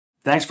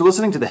Thanks for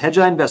listening to the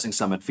Hedgeye Investing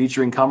Summit,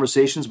 featuring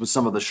conversations with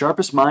some of the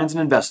sharpest minds in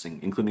investing,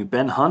 including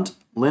Ben Hunt,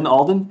 Lynn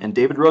Alden, and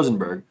David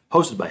Rosenberg,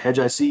 hosted by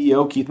Hedgeye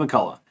CEO Keith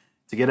McCullough.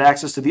 To get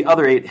access to the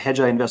other 8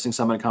 Hedgeye Investing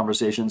Summit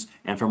conversations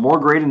and for more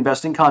great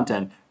investing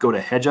content, go to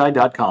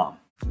hedgeye.com.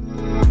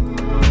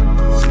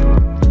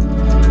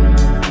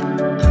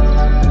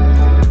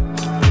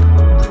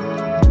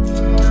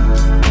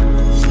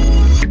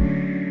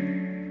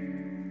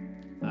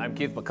 I'm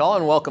Keith McCullough,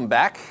 and welcome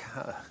back.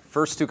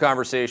 First 2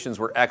 conversations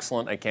were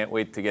excellent. I can't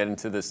wait to get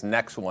into this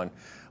next one.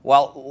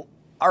 Well,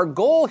 our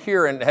goal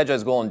here, and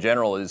Hedgeye's goal in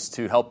general, is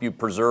to help you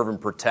preserve and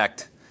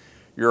protect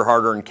your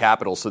hard-earned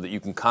capital so that you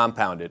can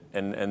compound it,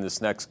 and this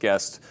next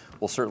guest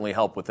will certainly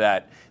help with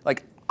that.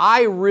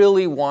 I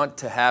really want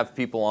to have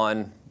people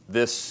on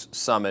this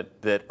summit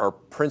that are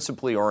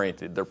principally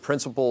oriented. Their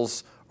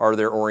principles are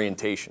their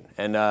orientation.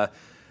 And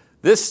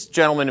this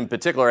gentleman in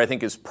particular, I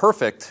think, is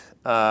perfect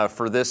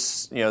for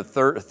this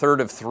third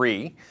of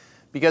 3,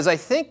 because I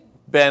think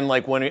Ben,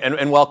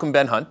 and welcome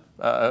Ben Hunt,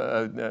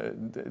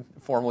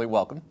 formally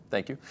welcome.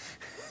 Thank you.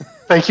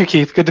 Thank you,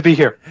 Keith. Good to be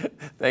here.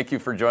 Thank you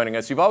for joining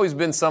us. You've always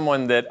been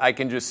someone that I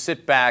can just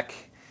sit back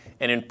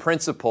and in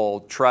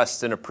principle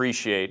trust and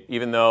appreciate,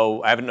 even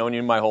though I haven't known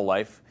you my whole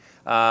life.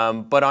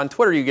 But on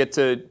Twitter, you get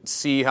to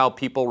see how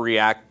people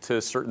react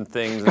to certain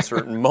things and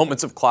certain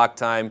moments of clock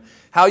time,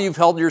 how you've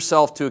held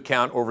yourself to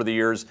account over the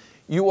years.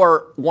 You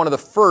are one of the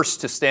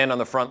first to stand on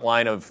the front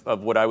line of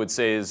what I would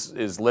say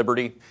is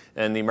liberty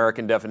and the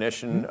American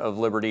definition of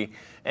liberty.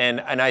 And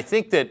I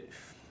think that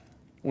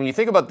when you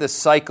think about this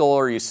cycle,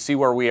 or you see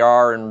where we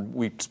are, and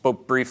we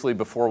spoke briefly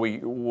before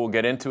we'll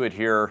get into it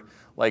here,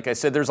 like I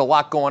said, there's a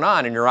lot going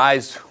on, and your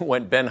eyes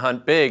went Ben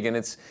Hunt big, and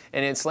it's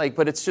like,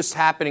 but it's just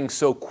happening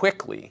so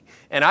quickly.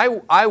 And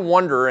I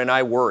wonder and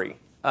I worry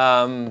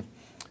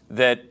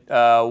that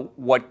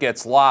what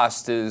gets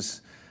lost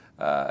is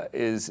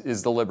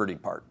the liberty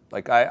part.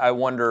 I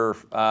wonder,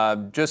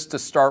 just to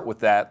start with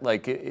that,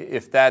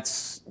 if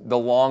that's the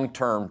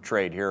long-term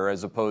trade here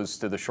as opposed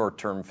to the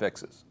short-term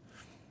fixes.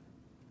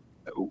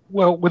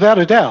 Well, without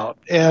a doubt,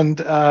 and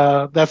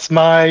that's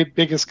my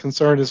biggest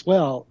concern as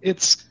well.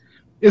 It's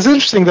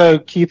interesting though,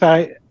 Keith.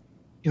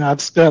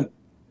 I've spent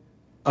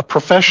a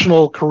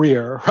professional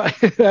career,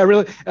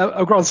 right?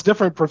 Across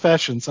different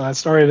professions. So I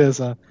started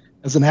as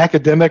an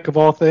academic of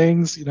all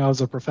things. I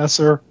was a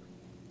professor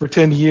for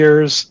 10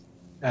 years.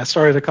 I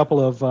started a couple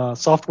of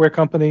software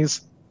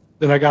companies.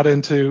 Then I got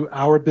into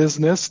our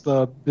business,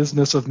 the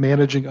business of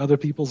managing other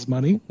people's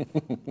money.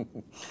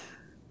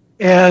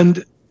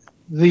 And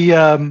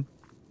the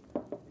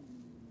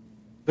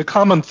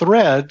common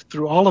thread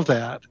through all of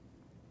that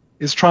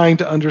is trying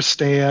to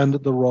understand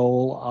the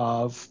role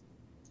of,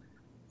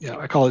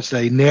 I call it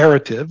today,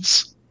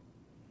 narratives.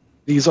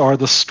 These are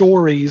the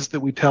stories that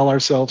we tell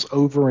ourselves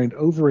over and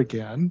over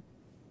again.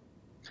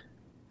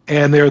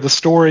 And they're the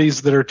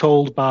stories that are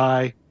told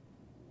by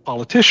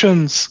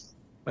politicians,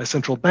 by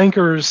central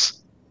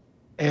bankers.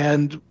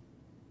 And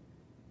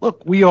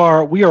look, we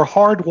are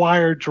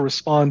hardwired to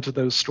respond to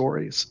those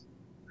stories.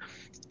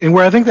 And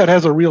where I think that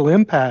has a real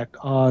impact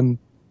on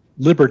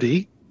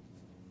liberty,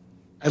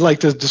 I'd like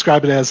to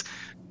describe it as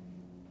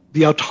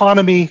the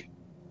autonomy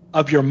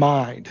of your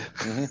mind,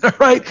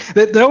 right?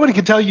 That nobody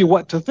can tell you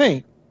what to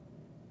think.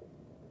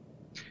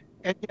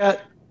 And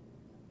yet,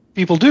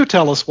 people do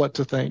tell us what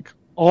to think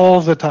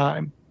all the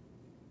time,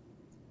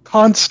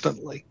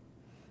 constantly.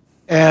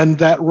 And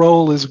that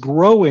role is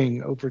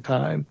growing over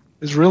time,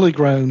 has really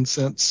grown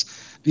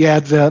since the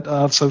advent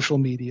of social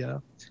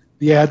media,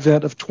 the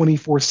advent of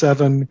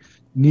 24/7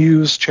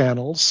 news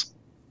channels,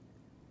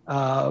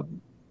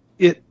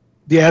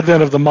 the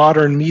advent of the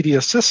modern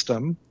media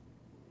system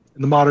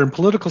and the modern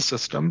political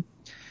system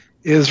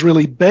is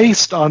really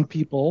based on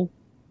people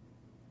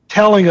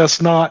telling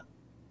us not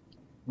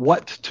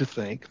what to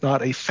think,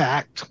 not a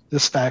fact,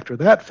 this fact or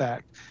that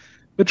fact,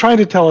 but trying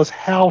to tell us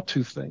how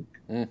to think.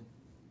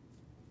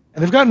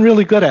 And they've gotten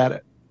really good at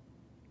it.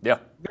 Yeah.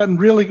 Gotten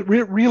really,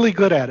 really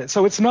good at it.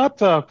 So it's not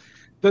the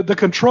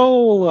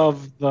control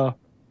of the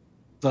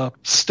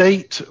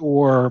state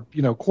or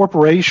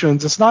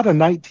corporations. It's not a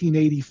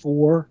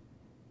 1984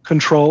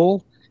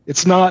 control.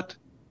 It's not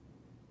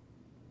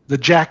the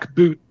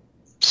jackboot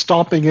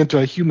stomping into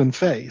a human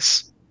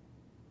face.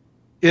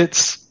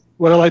 It's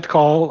what I like to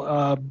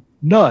call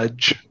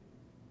nudge.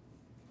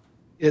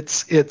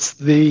 It's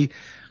the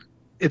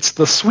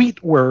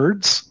sweet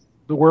words,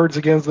 the words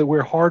again that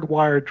we're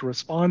hardwired to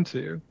respond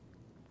to,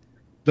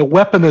 the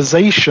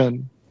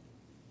weaponization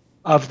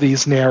of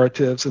these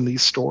narratives and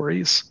these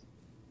stories.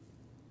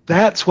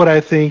 That's what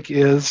I think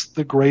is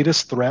the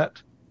greatest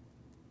threat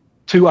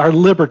to our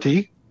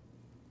liberty,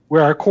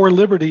 where our core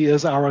liberty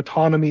is our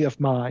autonomy of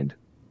mind.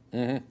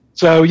 Mm-hmm.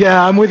 So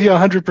yeah, I'm with you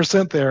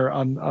 100% there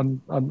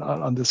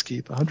on this,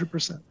 Keith,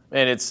 100%.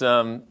 And it's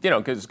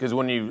because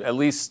when you, at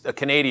least a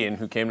Canadian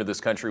who came to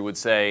this country would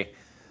say,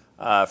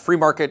 free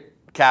market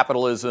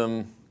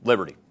capitalism,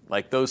 liberty,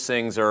 like those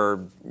things are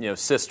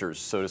sisters,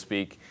 so to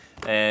speak,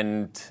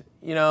 and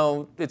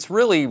it's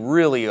really,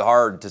 really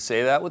hard to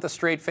say that with a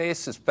straight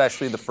face,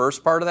 especially the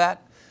first part of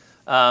that.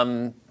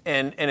 And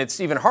it's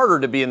even harder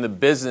to be in the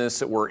business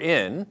that we're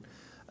in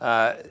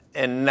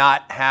and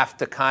not have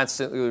to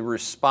constantly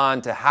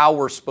respond to how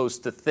we're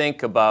supposed to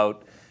think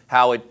about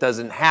how it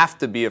doesn't have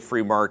to be a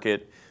free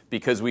market,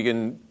 because we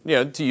can,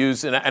 to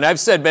use, and I've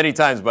said many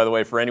times, by the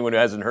way, for anyone who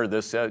hasn't heard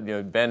this,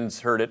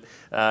 Ben's heard it,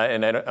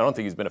 and I don't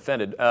think he's been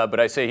offended, but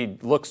I say he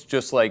looks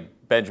just like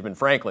Benjamin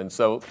Franklin,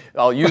 so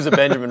I'll use a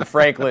Benjamin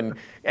Franklin,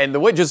 and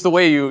just the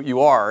way you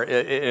are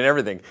and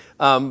everything.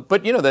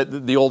 But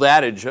the old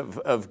adage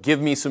of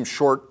give me some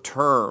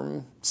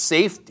short-term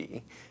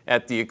safety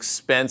at the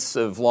expense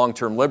of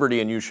long-term liberty,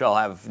 and you shall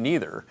have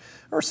neither,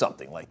 or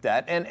something like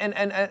that. And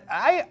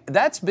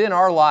that's been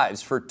our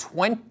lives for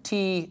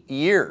 20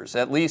 years,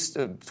 at least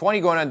 20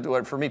 going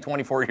on, for me,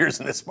 24 years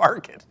in this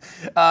market.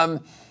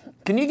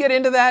 Can you get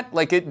into that?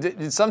 Like,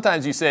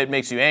 sometimes you say it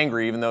makes you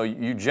angry, even though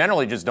you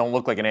generally just don't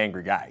look like an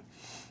angry guy.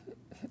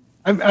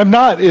 I'm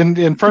not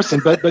in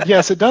person, but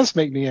yes, it does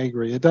make me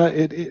angry.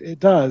 It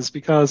does,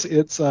 because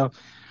it's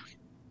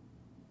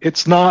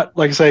not,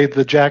 like, say,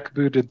 the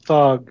jackbooted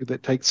thug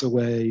that takes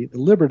away the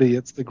liberty.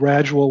 It's the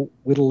gradual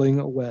whittling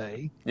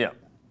away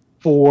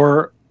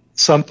for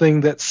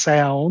something that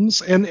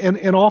sounds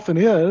and often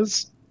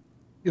is,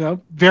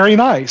 very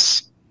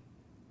nice,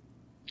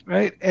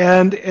 right?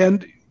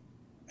 And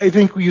I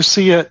think you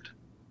see it.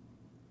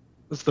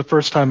 It's the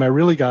first time I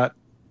really got,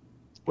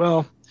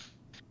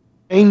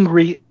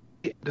 angry.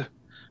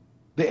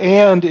 The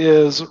and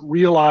is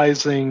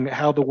realizing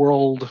how the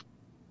world,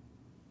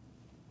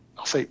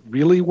 I'll say,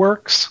 really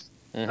works,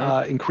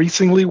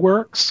 increasingly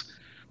works.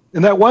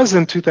 And that was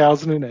in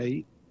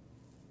 2008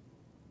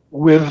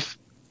 with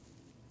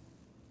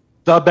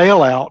the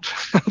bailout,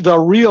 the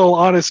real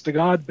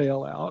honest-to-God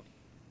bailout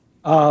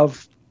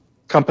of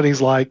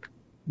companies like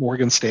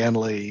Morgan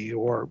Stanley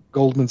or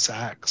Goldman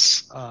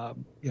Sachs,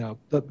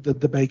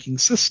 the banking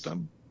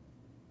system.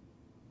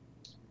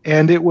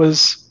 And it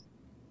was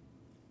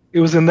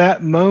in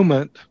that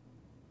moment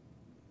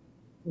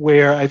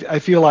where I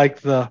feel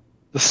like the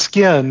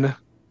skin,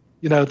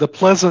 the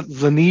pleasant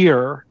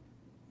veneer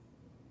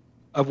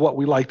of what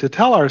we like to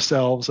tell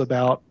ourselves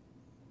about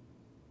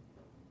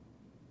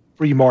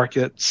free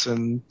markets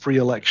and free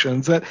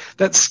elections,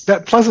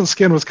 that pleasant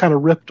skin was kind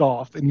of ripped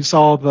off, and you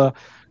saw the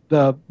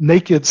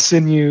naked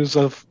sinews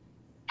of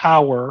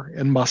power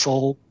and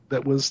muscle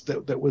that was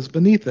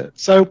beneath it.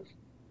 So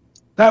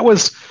that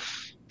was,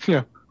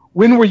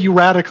 when were you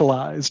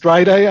radicalized,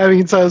 right? I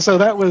mean, so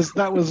that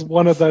was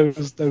one of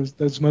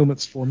those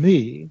moments for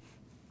me.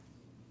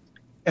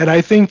 And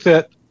I think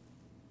that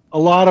a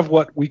lot of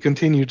what we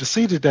continue to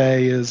see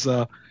today is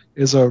a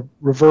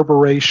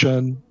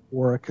reverberation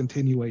or a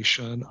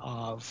continuation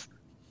of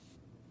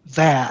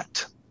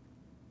that,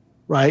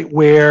 right?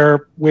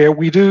 Where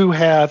we do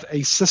have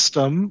a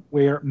system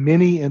where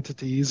many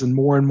entities, and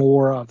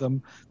more of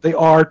them, they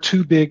are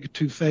too big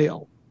to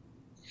fail.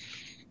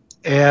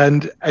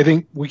 And I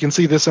think we can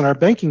see this in our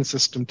banking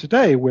system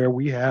today, where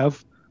we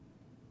have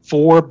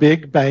 4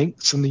 big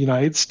banks in the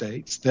United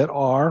States that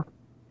are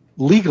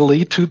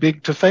legally too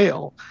big to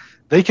fail.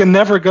 They can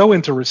never go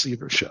into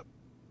receivership.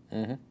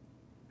 Mm-hmm.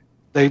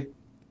 They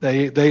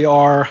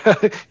are,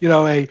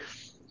 a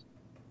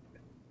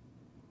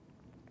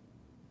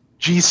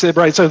GSIB,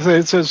 right? So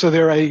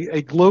they're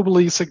a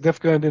globally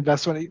significant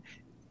investment.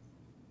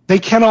 They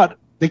cannot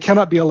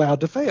be allowed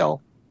to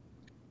fail.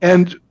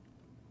 And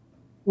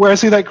where I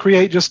see that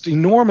create just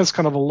enormous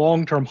kind of a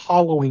long-term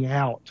hollowing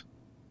out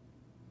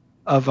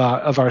of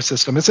our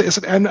system.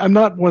 And I'm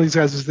not one of these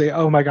guys who say,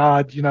 oh my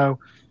God,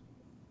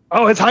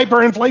 it's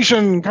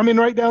hyperinflation coming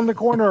right down the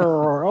corner,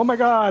 or oh my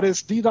God,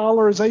 it's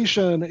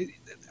de-dollarization.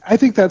 I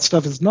think that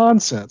stuff is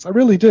nonsense. I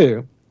really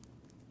do.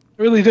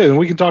 And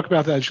we can talk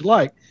about that as you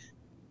like.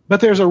 But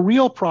there's a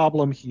real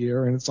problem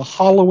here, and it's a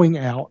hollowing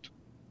out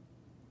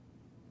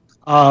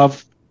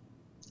of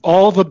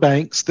all the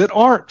banks that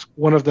aren't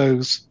one of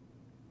those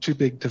too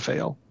big to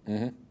fail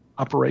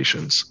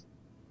operations,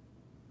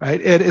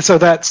 right? And so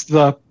that's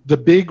the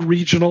big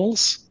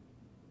regionals,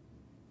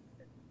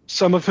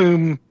 some of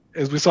whom,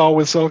 as we saw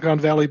with Silicon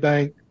Valley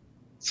Bank,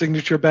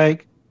 Signature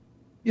Bank,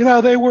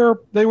 they were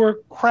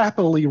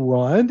crappily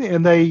run,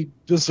 and they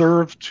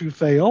deserved to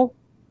fail.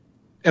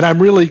 And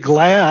I'm really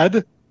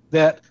glad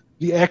that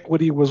the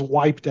equity was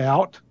wiped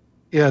out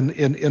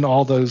in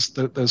all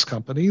those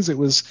companies. It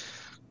was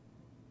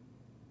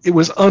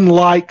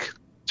unlike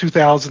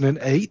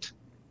 2008,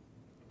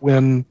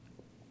 when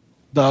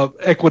the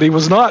equity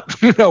was not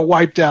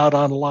wiped out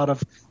on a lot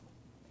of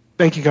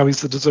banking companies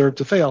that deserved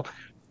to fail.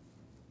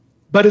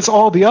 But it's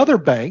all the other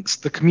banks,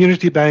 the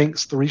community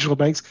banks, the regional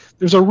banks.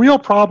 There's a real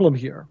problem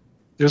here.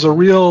 There's a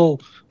real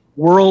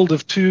world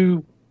of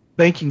 2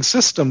 banking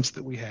systems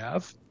that we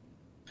have.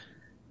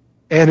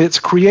 And it's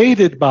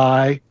created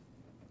by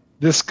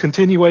this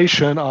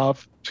continuation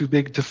of too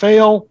big to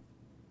fail,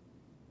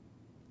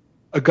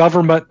 a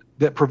government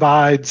that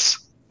provides,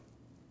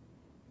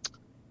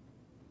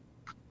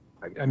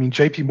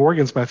 JP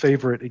Morgan's my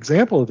favorite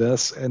example of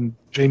this, and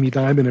Jamie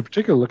Dimon in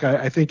particular. Look,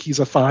 I think he's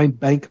a fine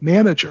bank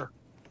manager.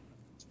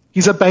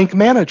 He's a bank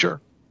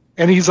manager,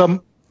 and he's a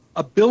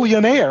a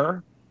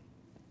billionaire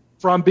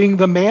from being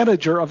the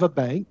manager of a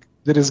bank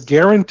that is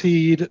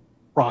guaranteed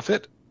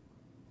profit,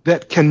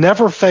 that can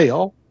never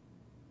fail.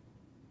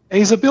 And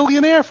he's a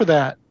billionaire for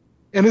that.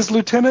 And his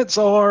lieutenants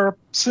are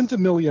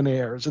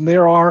centimillionaires. And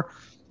there are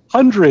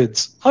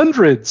hundreds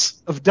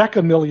of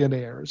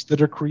decamillionaires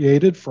that are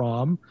created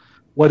from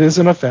what is,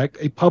 in effect,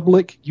 a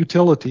public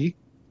utility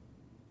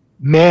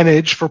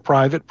managed for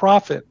private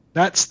profit.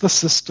 That's the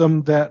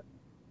system that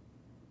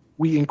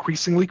we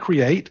increasingly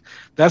create.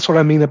 That's what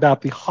I mean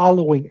about the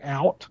hollowing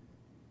out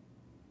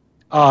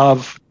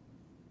of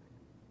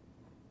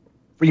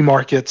free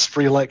markets,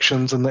 free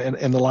elections, and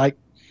the like.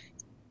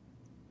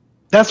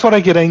 That's what I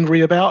get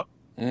angry about,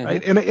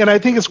 right? And I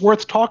think it's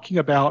worth talking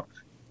about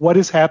what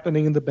is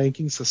happening in the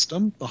banking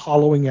system, the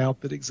hollowing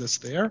out that exists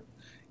there.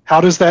 How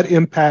does that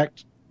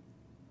impact,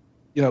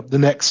 the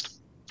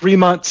next 3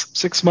 months,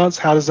 6 months?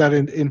 How does that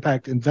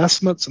impact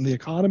investments in the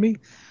economy?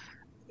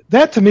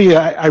 That, to me,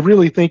 I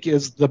really think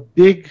is the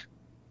big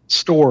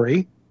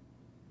story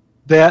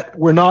that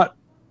we're not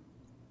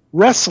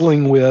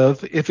wrestling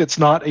with if it's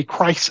not a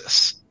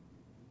crisis.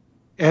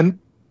 And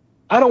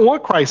I don't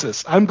want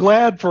crisis. I'm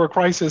glad for a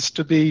crisis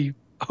to be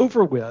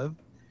over with.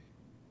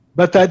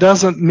 But that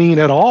doesn't mean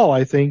at all,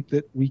 I think,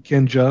 that we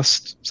can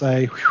just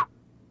say,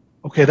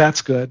 okay,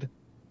 that's good.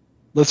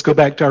 Let's go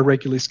back to our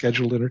regularly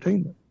scheduled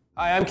entertainment.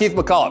 Hi, I'm Keith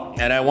McCullough,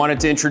 and I wanted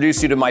to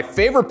introduce you to my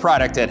favorite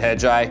product at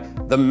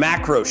Hedgeye, the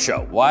Macro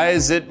Show. Why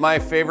is it my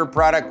favorite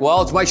product?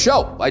 Well, it's my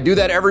show. I do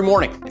that every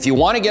morning. If you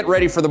want to get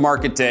ready for the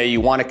market day, you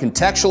want to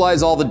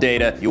contextualize all the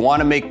data, you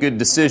want to make good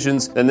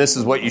decisions, then this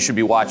is what you should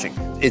be watching.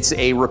 It's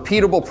a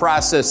repeatable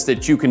process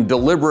that you can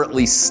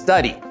deliberately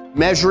study,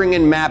 measuring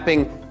and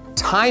mapping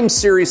time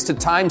series to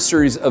time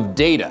series of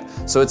data.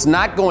 So it's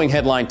not going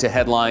headline to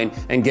headline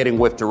and getting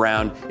whipped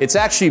around. It's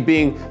actually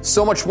being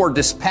so much more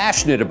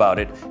dispassionate about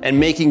it and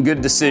making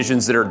good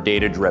decisions that are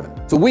data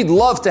driven. So we'd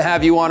love to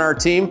have you on our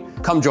team.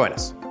 Come join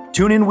us.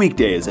 Tune in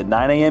weekdays at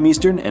 9 a.m.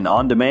 Eastern and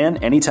on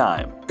demand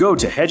anytime. Go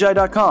to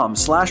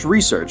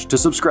hedgeye.com/research to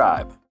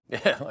subscribe.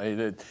 Yeah,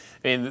 I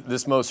mean,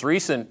 this most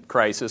recent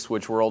crisis,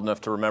 which we're old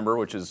enough to remember,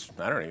 which is,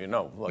 I don't even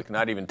know, like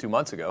not even 2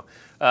 months ago,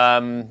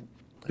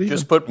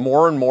 just put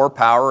more and more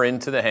power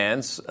into the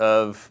hands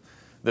of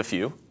the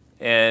few.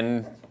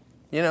 And,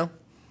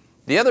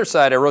 the other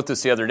side, I wrote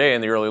this the other day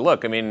in the early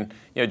look. I mean,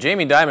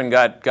 Jamie Dimon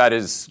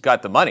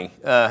got the money,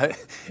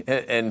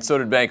 and so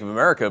did Bank of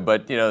America,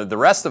 but, the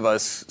rest of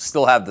us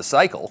still have the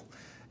cycle.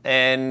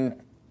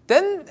 And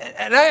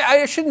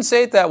I shouldn't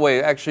say it that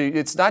way. Actually,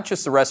 it's not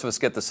just the rest of us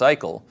get the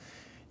cycle.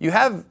 You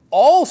have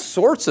all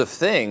sorts of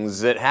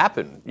things that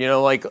happen.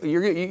 Like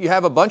you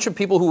have a bunch of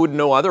people who would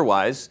know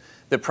otherwise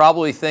that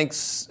probably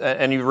thinks,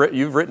 and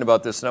you've written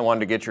about this, and I wanted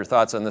to get your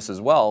thoughts on this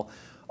as well.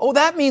 Oh,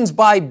 that means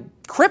buy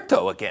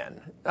crypto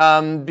again,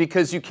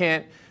 because you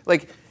can't,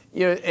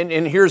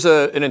 and here's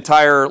an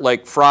entire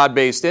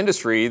fraud-based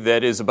industry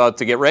that is about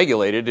to get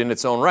regulated in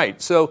its own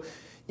right. So,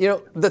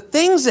 the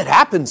things that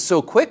happen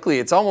so quickly,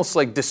 it's almost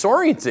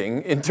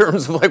disorienting in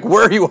terms of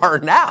where you are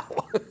now.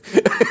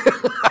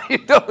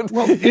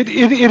 Well, it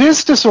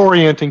is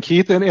disorienting,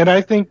 Keith, and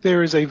I think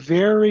there is a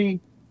very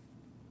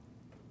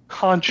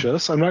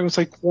conscious, I'm not going to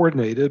say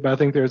coordinated, but I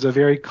think there's a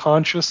very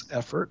conscious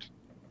effort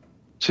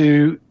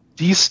to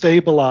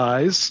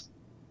destabilize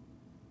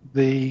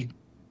the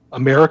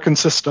American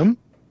system,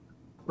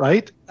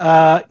 right,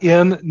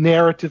 in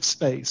narrative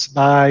space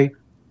by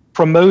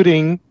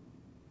promoting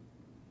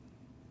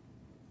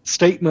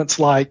statements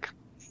like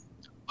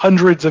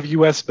hundreds of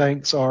U.S.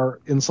 banks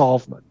are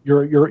insolvent.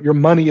 Your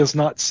money is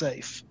not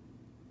safe.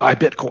 Buy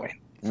Bitcoin,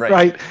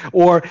 right?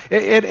 Or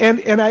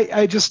and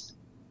I just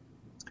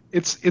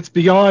it's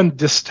beyond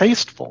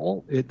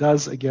distasteful. It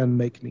does again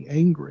make me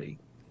angry,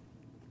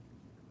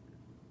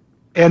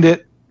 and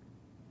it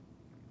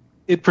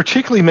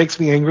particularly makes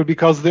me angry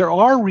because there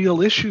are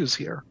real issues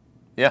here.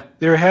 Yeah,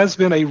 there has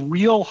been a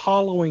real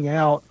hollowing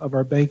out of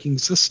our banking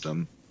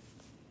system,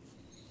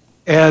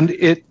 and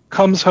it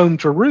comes home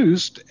to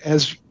roost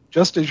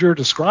just as you're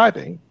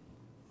describing,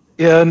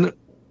 in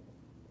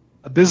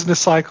a business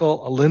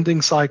cycle, a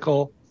lending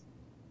cycle.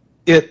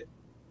 It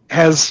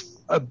has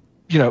a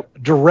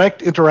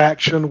direct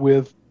interaction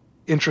with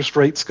interest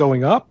rates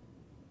going up,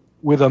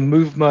 with a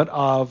movement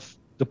of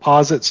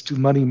deposits to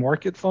money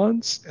market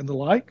funds and the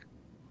like.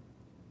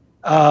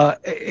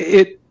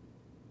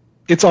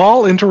 It's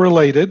all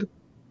interrelated.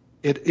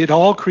 It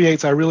all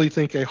creates, I really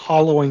think, a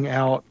hollowing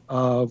out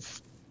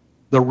of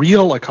the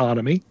real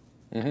economy.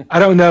 Mm-hmm. I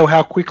don't know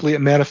how quickly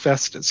it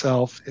manifests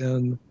itself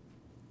in,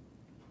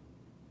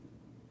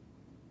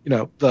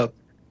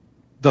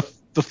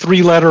 the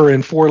 3-letter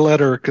and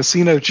 4-letter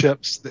casino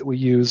chips that we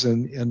use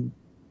in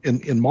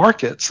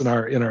markets in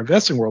our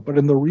investing world. But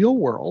in the real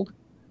world,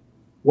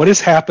 what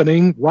is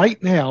happening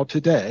right now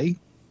today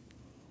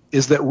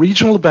is that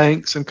regional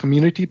banks and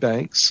community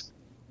banks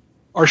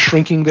are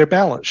shrinking their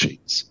balance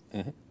sheets.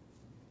 Mm-hmm.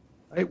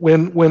 Right?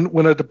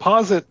 When a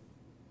deposit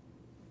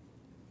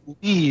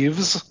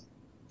leaves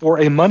for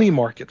a money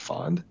market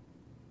fund,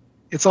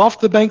 it's off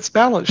the bank's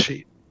balance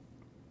sheet.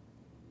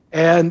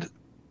 And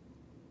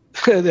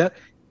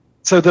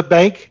So the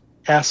bank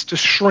has to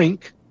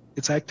shrink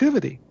its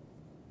activity,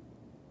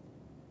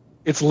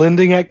 its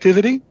lending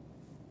activity,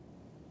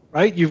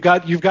 right? You've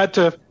got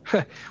to,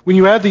 when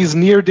you have these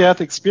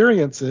near-death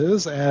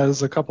experiences,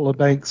 as a couple of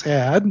banks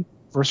had,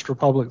 First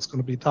Republic's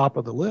going to be top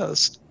of the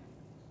list,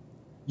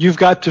 you've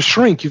got to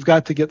shrink, you've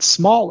got to get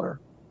smaller.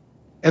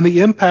 And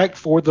the impact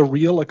for the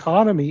real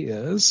economy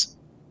is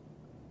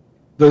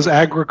those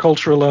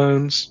agriculture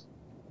loans,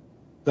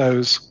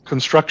 those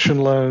construction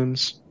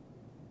loans,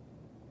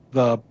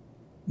 the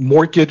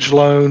mortgage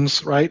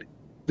loans, right?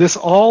 This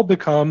all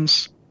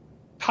becomes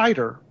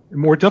tighter and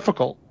more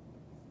difficult.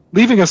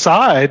 Leaving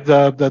aside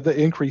the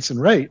increase in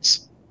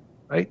rates,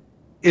 right?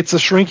 It's a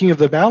shrinking of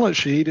the balance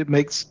sheet. It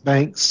makes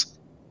banks,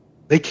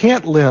 they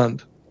can't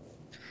lend.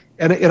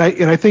 And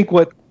I think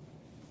what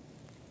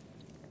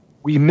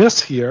we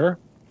miss here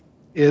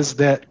is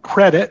that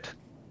credit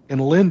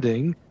and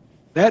lending,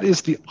 that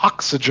is the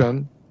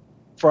oxygen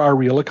for our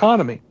real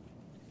economy.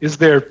 Is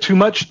there too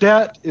much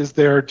debt? Is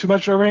there too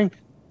much overhang?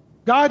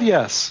 God,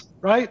 yes,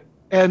 right?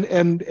 And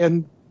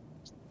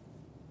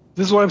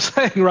this is what I'm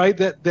saying, right?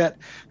 That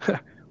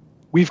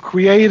we've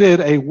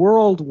created a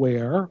world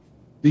where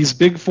these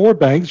big four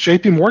banks,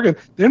 JP Morgan,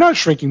 they're not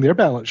shrinking their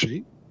balance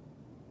sheet,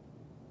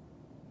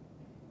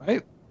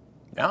 right?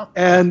 Yeah.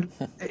 And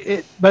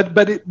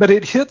but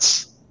it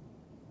hits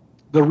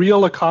the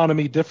real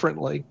economy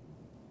differently.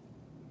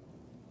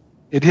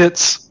 It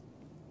hits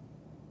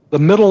the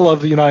middle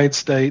of the United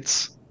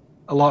States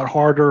a lot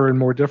harder and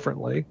more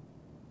differently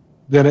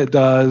than it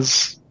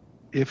does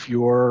if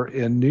you're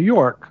in New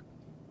York,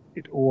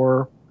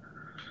 or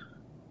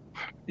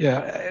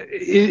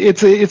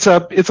it's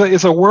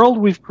a world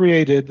we've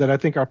created that I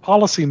think our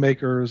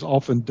policymakers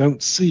often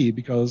don't see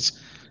because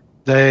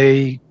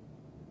they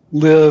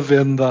live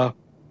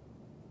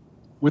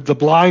with the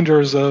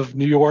blinders of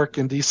New York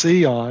and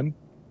DC on.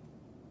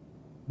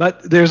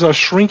 But there's a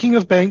shrinking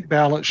of bank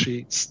balance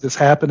sheets that's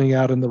happening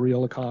out in the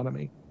real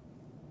economy.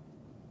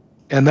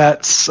 And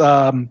that's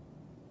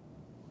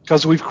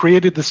because we've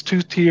created this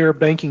two-tier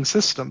banking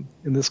system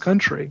in this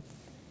country,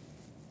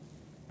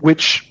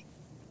 which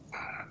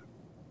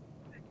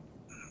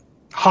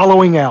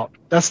hollowing out.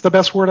 That's the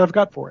best word I've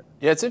got for it.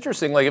 Yeah, it's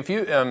interesting. Like if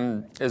you,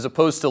 as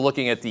opposed to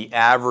looking at the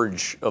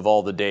average of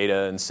all the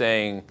data and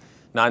saying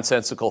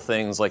nonsensical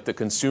things like the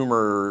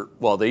consumer,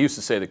 well, they used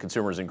to say the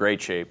consumer's in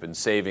great shape and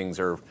savings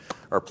are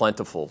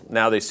plentiful.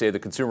 Now they say the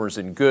consumer's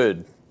in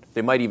good.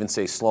 They might even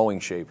say slowing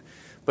shape.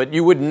 But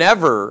you would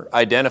never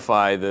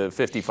identify the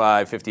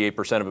 55,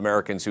 58% of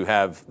Americans who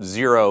have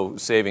zero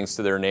savings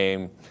to their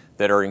name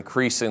that are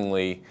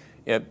increasingly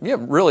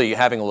really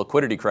having a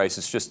liquidity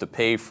crisis just to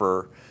pay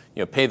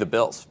the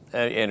bills.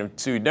 And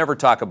so you'd never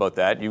talk about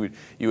that. You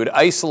would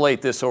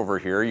isolate this over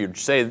here. You'd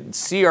say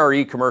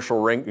CRE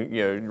commercial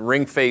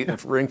ring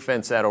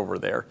fence that over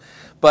there.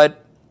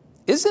 But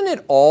isn't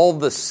it all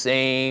the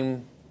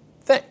same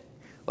thing?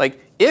 Like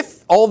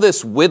if all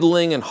this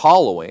whittling and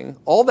hollowing,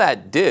 all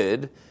that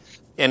did,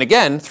 and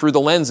again through the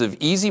lens of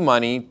easy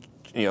money,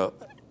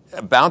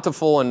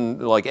 bountiful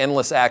and like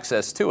endless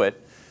access to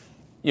it,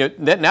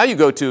 now you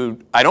go to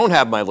I don't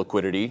have my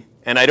liquidity.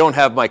 And I don't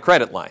have my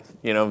credit line.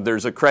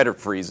 There's a credit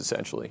freeze,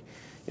 essentially.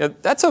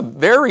 That's a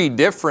very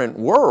different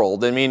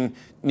world. I mean,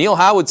 Neil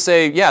Howe would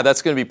say, yeah,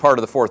 that's going to be part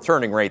of the fourth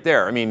turning right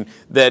there. I mean,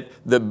 that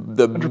the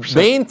 100%.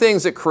 Main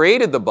things that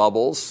created the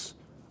bubbles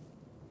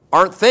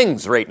aren't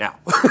things right now.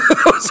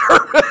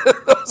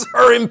 those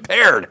are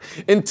impaired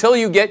until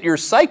you get your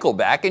cycle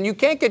back. And you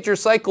can't get your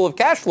cycle of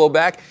cash flow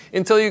back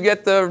until you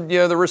get the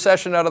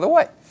recession out of the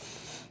way.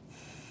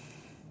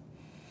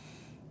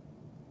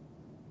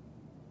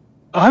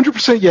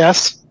 100%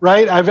 yes,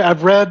 right?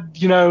 I've read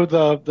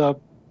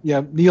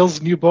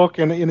Neil's new book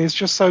and it's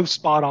just so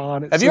spot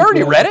on. Have you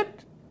already read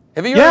it?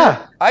 Have you?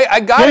 Yeah, I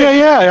got it.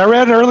 Yeah. I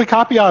read an early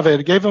copy of it.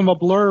 I gave him a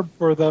blurb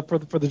for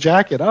the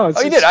jacket.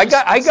 You did.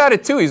 I got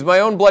it too. He's my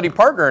own bloody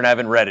partner and I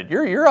haven't read it.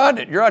 You're on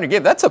it. You're on your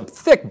game. That's a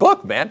thick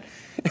book, man.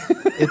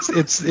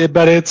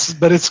 But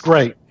it's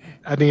great.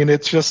 I mean,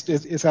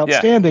 it's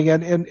outstanding. Yeah.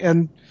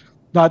 And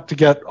not to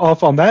get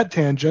off on that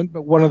tangent,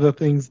 but one of the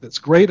things that's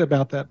great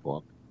about that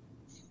book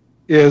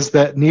is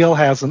that Neil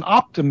has an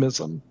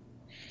optimism,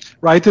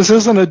 right? This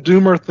isn't a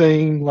doomer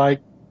thing like,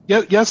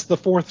 yes, the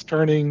fourth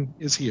turning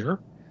is here,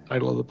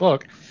 title of the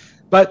book,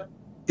 but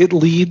it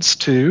leads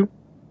to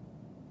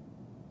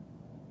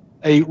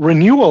a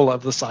renewal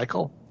of the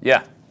cycle.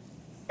 Yeah.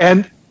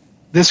 And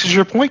this is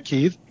your point,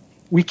 Keith.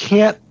 You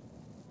can't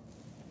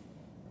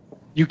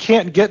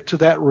get to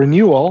that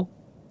renewal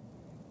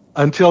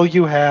until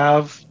you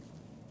have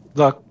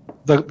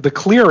the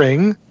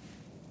clearing,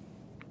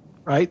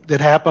 right, that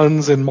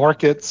happens in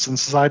markets and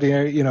society,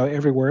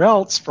 everywhere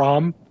else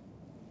from,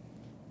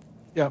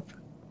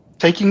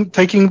 taking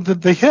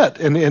the hit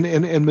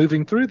and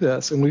moving through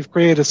this. And we've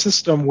created a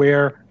system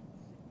where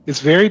it's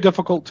very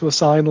difficult to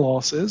assign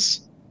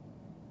losses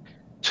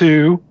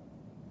and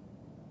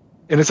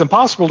it's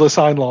impossible to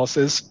assign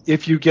losses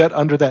if you get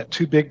under that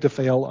too big to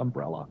fail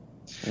umbrella.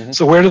 Mm-hmm.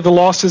 So where do the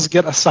losses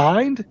get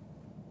assigned?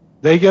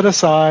 They get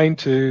assigned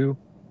to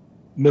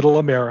middle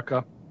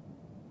America.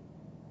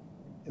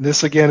 And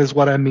this again is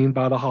what I mean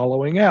by the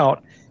hollowing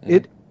out.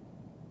 It's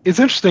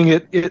interesting.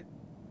 It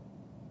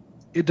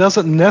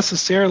doesn't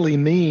necessarily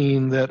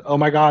mean that, oh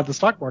my God, the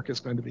stock market is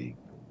going to be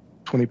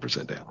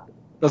 20% down.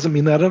 Doesn't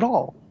mean that at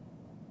all.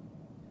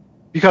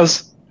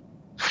 Because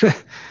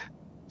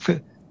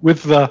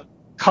with the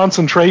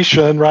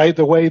concentration, right,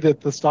 the way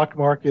that the stock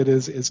market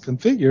is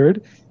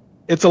configured,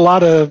 it's a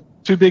lot of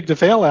too big to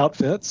fail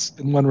outfits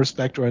in one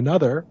respect or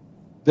another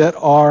that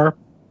are,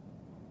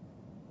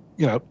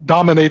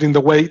 dominating the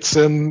weights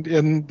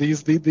in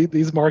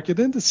these market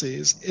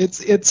indices.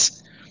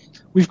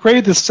 We've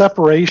created this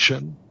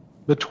separation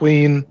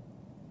between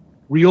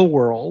real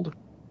world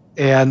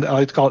and I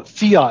like to call it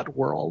fiat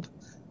world,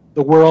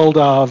 the world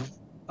of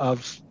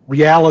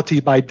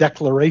reality by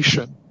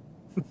declaration,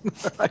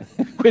 right?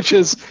 which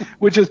is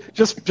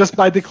just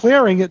by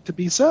declaring it to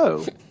be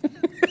so.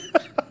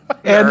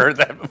 I've never heard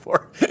that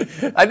before.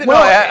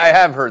 I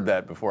have heard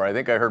that before. I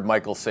think I heard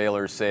Michael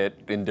Saylor say it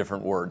in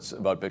different words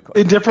about Bitcoin.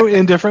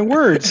 In different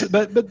words,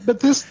 but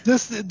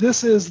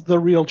this is the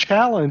real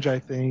challenge, I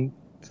think,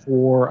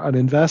 for an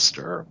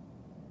investor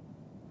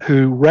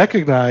who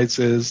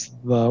recognizes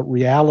the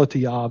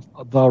reality of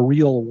the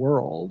real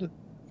world,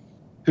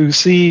 who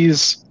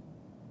sees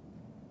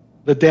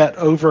the debt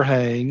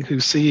overhang, who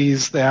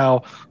sees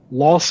how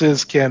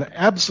losses can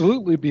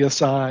absolutely be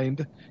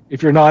assigned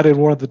if you're not in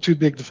one of the too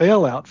big to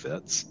fail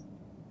outfits,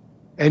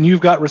 and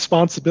you've got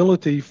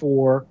responsibility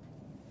for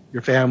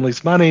your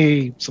family's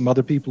money, some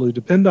other people who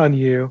depend on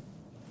you.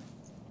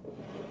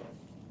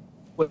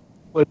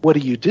 What do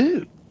you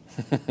do?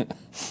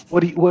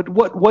 What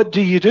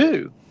do you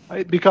do?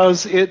 Right?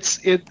 Because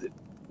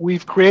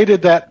we've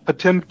created that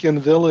Potemkin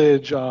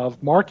village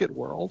of market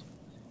world,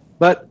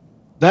 but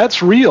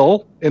that's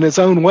real in its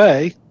own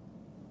way,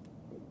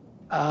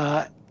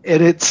 and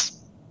it's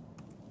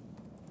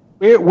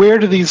where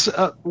do these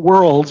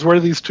where do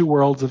these two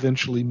worlds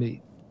eventually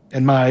meet?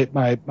 And my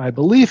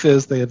belief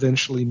is they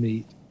eventually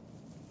meet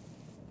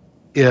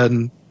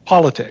in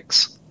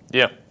politics.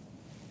 Yeah.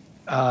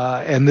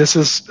 And this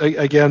is,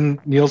 again,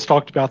 Neil's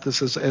talked about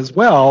this as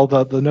well,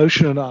 the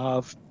notion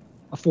of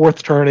a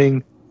fourth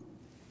turning.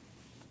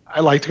 I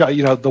like to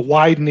call the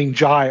widening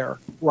gyre,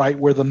 right,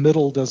 where the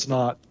middle does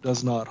not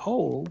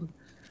hold.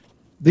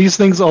 These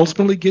things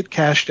ultimately get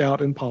cashed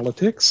out in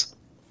politics,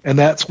 and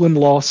that's when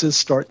losses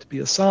start to be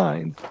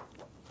assigned.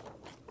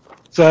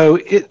 So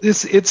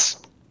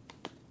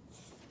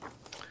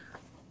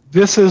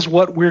this is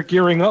what we're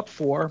gearing up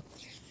for,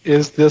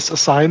 is this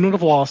assignment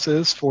of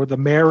losses for the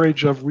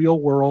marriage of real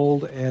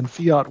world and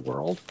fiat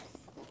world.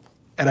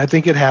 And I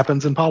think it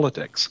happens in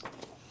politics.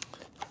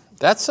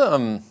 That's,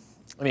 I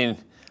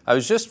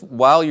was just,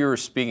 while you were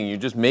speaking, you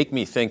just make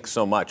me think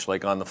so much,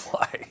 like on the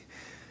fly.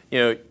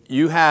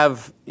 You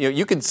have,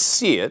 you can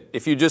see it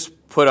if you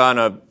just put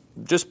a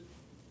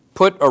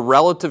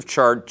relative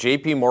chart,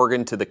 JP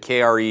Morgan to the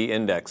KRE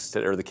index,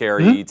 or the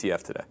KRE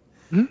ETF today.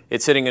 Mm-hmm.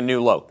 It's hitting a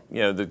new low.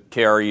 The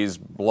KRE is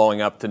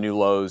blowing up to new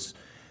lows.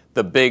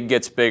 The big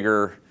gets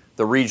bigger.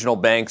 The regional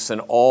banks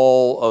and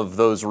all of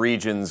those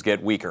regions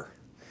get weaker.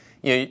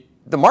 The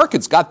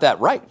market's got that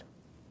right.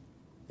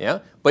 Yeah,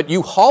 but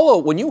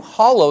when you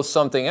hollow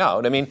something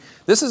out. I mean,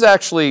 this is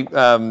actually,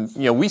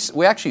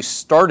 we actually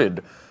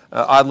started,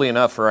 oddly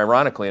enough or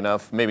ironically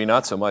enough, maybe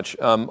not so much.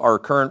 Our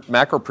current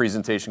macro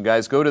presentation,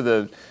 guys, go to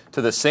the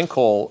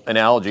sinkhole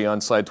analogy on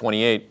slide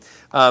 28.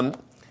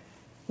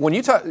 When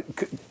you talk.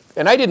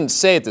 And I didn't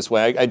say it this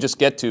way. I just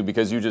get to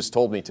because you just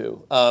told me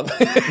to,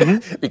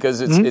 because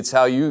it's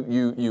how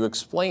you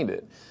explained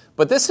it.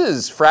 But this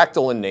is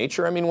fractal in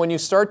nature. I mean, when you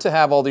start to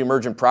have all the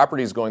emergent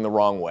properties going the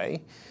wrong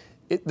way,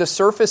 the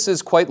surface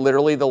is quite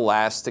literally the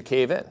last to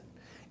cave in.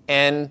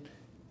 And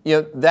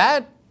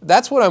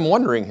that's what I'm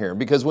wondering here.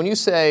 Because when you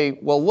say,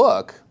 well,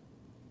 look,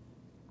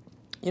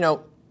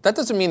 that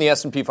doesn't mean the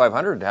S&P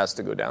 500 has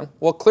to go down.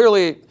 Well,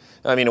 clearly.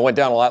 It went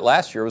down a lot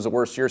last year. It was the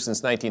worst year since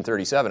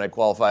 1937. I'd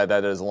qualify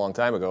that as a long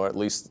time ago, at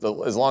least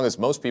as long as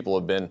most people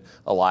have been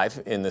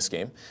alive in this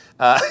game.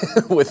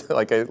 With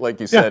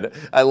like you said,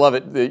 I love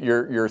it.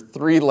 Your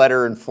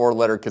 3-letter and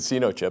 4-letter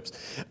casino chips.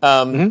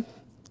 But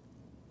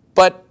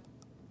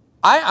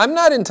I'm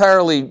not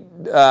entirely.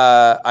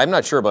 I'm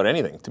not sure about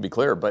anything, to be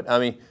clear. But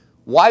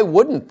why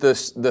wouldn't the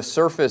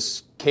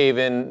surface cave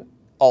in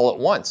all at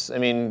once?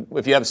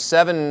 If you have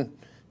 7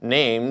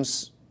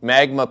 names,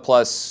 Magma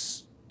plus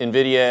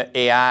NVIDIA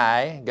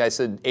AI, guy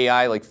said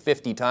AI like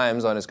 50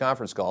 times on his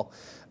conference call,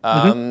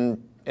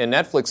 and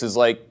Netflix is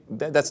like,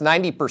 that's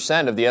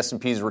 90% of the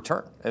S&P's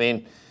return.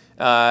 And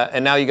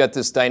now you got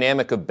this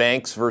dynamic of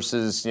banks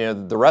versus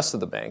the rest of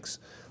the banks.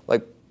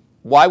 Like,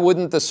 why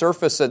wouldn't the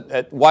surface,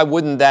 why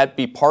wouldn't that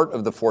be part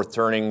of the fourth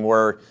turning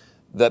where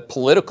the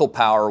political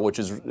power, which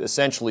is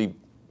essentially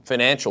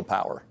financial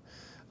power,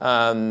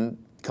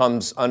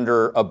 comes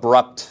under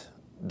abrupt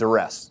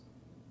duress?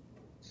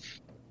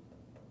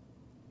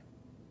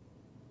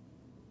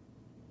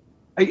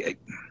 I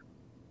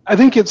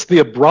think it's the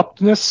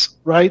abruptness,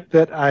 right,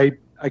 that I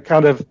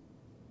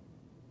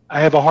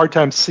have a hard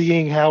time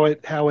seeing how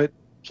it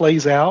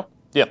plays out.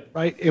 Yeah.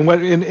 Right.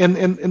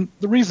 And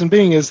the reason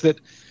being is that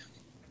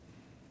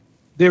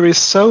there is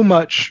so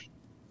much,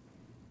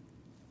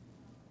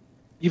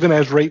 even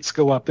as rates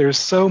go up, there's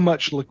so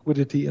much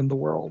liquidity in the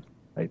world,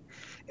 right?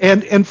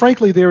 And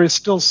frankly, there is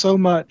still so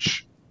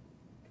much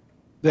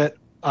that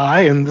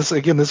and this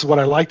is what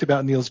I liked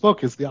about Neil's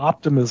book, is the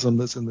optimism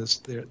that's in this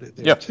there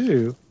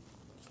too.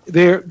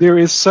 There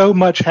is so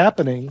much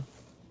happening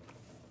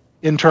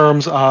in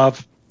terms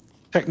of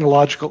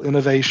technological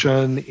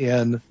innovation,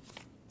 in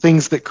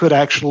things that could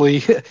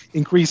actually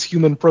increase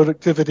human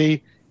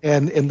productivity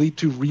and lead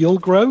to real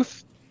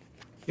growth,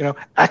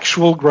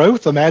 actual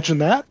growth. Imagine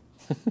that.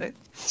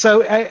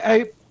 So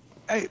I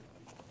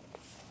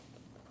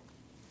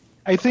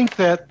think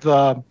that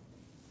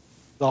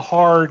the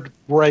hard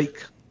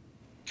break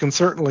can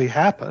certainly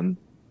happen,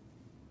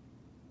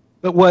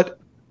 but what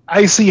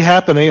I see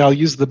happening, I'll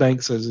use the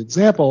banks as an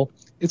example.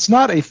 It's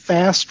not a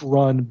fast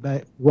run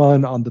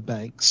on the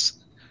banks,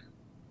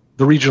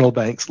 the regional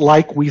banks,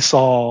 like we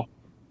saw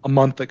a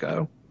month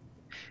ago.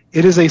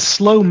 It is a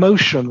slow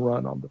motion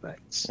run on the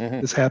banks.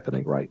 Is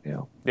happening right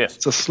now. Yes,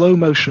 it's a slow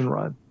motion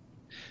run,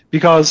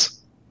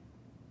 because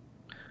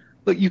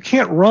look, you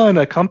can't run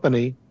a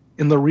company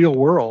in the real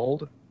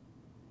world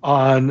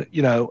on a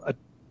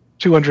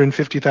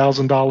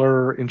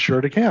 $250,000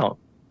 insured account,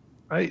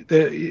 right?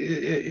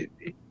 You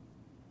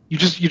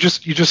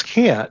just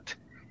can't.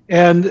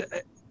 And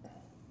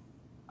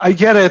I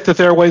get it that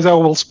there are ways,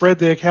 we'll spread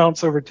the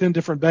accounts over 10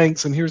 different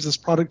banks and here's this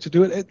product to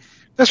do it.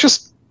 That's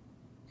just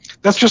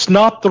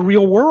not the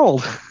real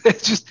world.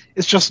 It's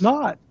just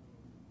not.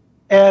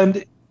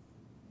 And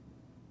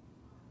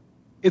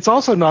it's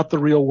also not the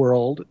real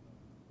world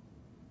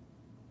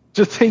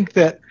to think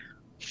that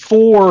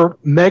 4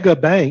 mega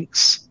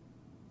banks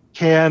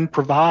can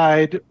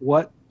provide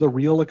what the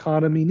real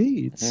economy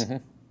needs.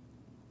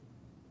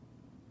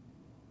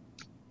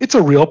 It's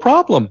a real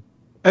problem.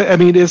 I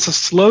mean, it's a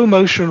slow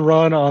motion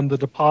run on the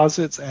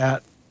deposits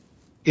at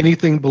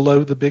anything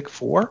below the big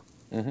 4.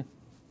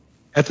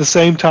 At the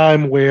same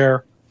time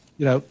where,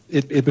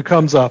 it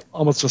becomes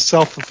almost a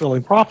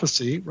self-fulfilling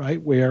prophecy,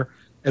 right? Where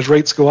as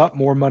rates go up,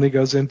 more money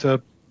goes into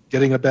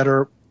getting a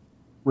better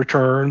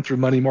return through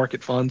money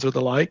market funds or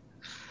the like.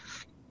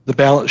 The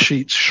balance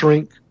sheets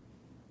shrink.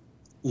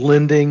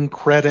 Lending,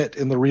 credit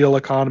in the real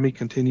economy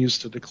continues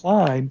to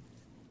decline.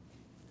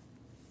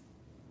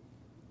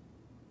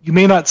 You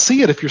may not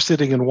see it if you're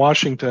sitting in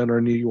Washington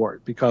or New York,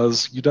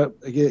 because you don't.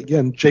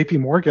 Again, J.P.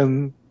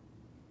 Morgan,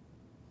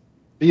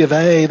 B of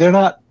A, they're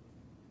not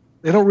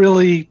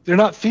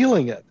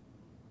feeling it.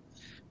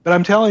 But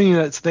I'm telling you,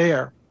 it's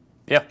there.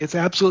 Yeah, it's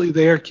absolutely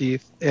there,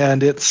 Keith,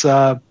 and it's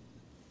the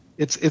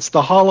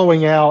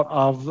hollowing out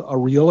of a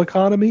real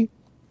economy.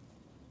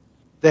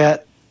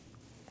 That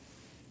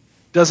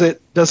does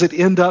it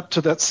end up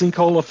to that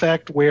sinkhole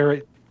effect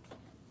where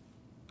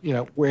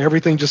where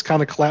everything just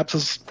kind of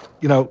collapses,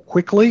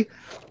 quickly?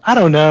 I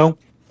don't know.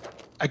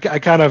 I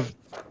kind of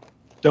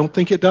don't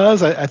think it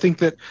does. I think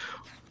that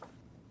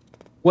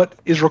what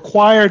is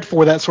required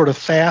for that sort of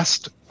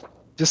fast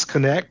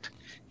disconnect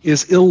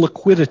is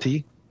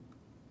illiquidity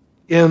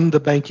in the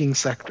banking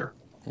sector,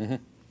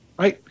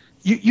 right?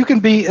 You can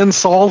be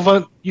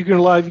insolvent. You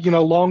can have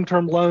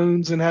long-term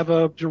loans and have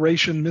a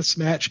duration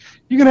mismatch.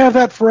 You can have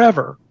that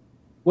forever.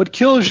 What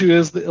kills you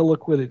is the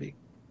illiquidity.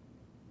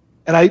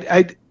 And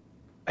I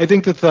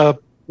think that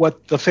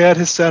what the Fed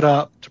has set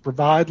up to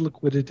provide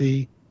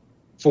liquidity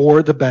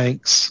for the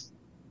banks,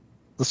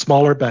 the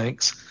smaller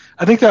banks,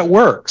 I think that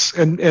works.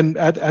 And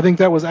I think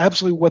that was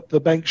absolutely what the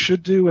bank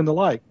should do and the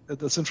like, that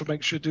the central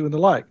bank should do and the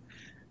like.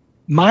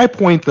 My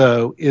point,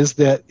 though, is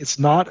that it's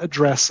not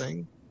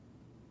addressing,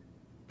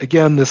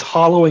 again, this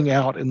hollowing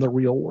out in the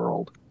real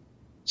world.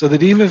 So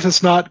that even if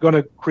it's not going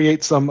to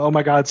create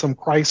some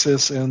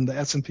crisis in the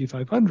S&P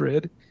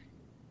 500,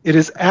 it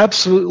is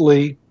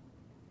absolutely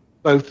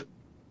both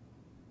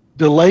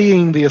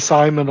delaying the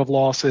assignment of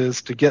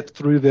losses to get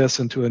through this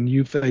into a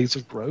new phase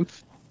of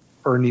growth,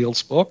 per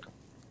Neil's book.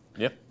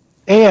 Yep.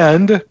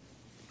 And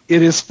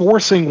it is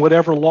forcing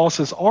whatever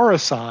losses are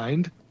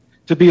assigned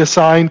to be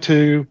assigned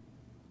to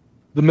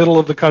the middle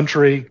of the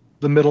country,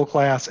 the middle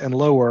class, and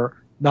lower,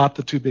 not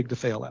the too big to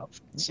fail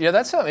outfits. Yeah,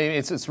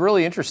 it's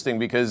really interesting,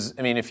 because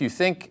if you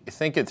think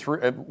it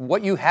through,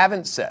 what you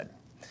haven't said,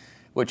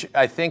 which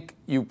I think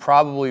you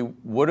probably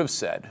would have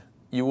said,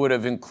 you would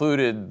have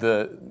included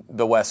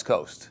the West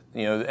Coast,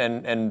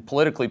 and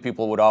politically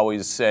people would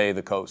always say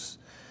the coast.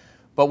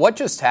 But what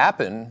just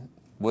happened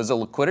was a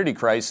liquidity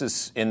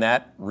crisis in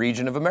that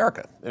region of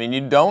America.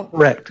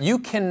 Correct. You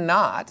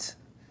cannot.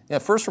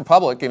 First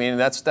Republic,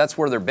 that's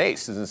where they're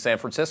based, is in San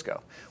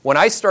Francisco. When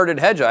I started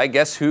Hedgeye,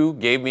 guess who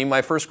gave me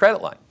my first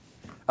credit line?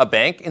 A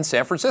bank in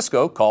San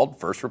Francisco called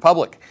First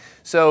Republic.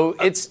 So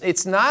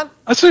it's not.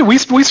 Actually, we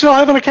still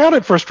have an account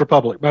at First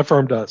Republic. My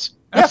firm does.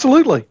 Yeah.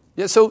 Absolutely.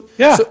 Yeah. So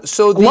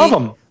love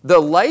them. The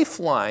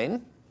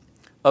lifeline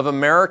of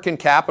American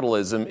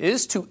capitalism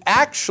is to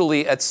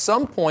actually, at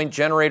some point,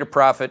 generate a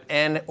profit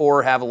and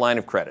or have a line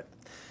of credit.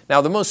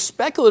 Now, the most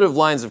speculative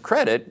lines of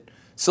credit,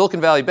 Silicon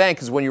Valley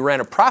Bank, is when you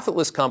ran a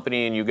profitless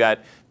company and you got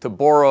to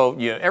borrow,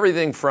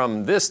 everything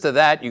from this to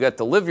that. You got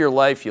to live your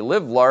life. You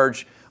live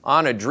large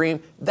on a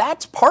dream.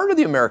 That's part of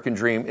the American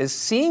dream, is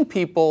seeing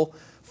people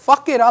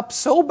fuck it up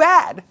so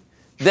bad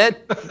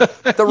that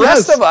the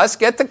rest of us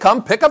get to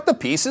come pick up the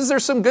pieces.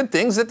 There's some good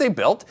things that they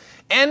built,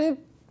 and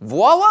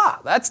voila,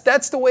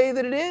 that's the way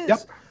that it is. Yep.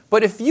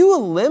 But if you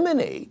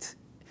eliminate,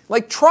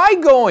 try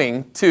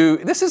going to,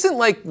 this isn't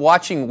like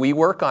watching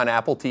WeWork on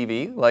Apple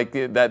TV,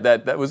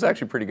 that was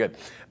actually pretty good,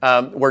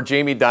 where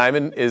Jamie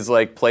Dimon is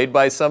played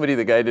by somebody.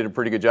 The guy did a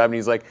pretty good job, and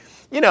he's like,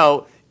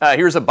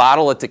 here's a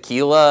bottle of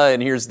tequila,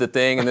 and here's the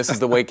thing, and this is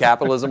the way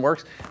capitalism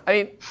works. I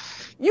mean,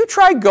 you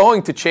try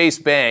going to Chase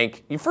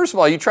Bank. First of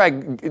all, you try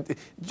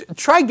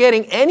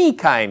getting any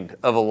kind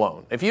of a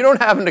loan. If you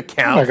don't have an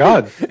account, oh my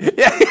God,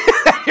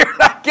 you're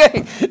not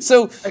getting.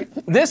 So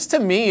this to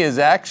me is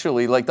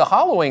actually the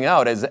hollowing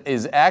out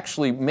is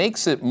actually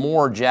makes it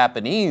more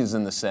Japanese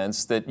in the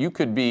sense that you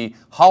could be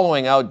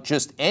hollowing out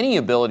just any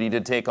ability to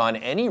take on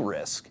any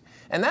risk.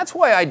 And that's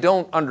why I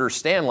don't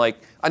understand,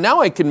 now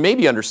I can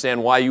maybe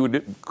understand why you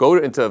would go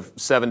into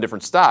 7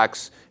 different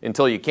stocks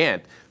until you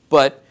can't.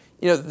 But,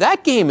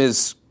 that game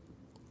is,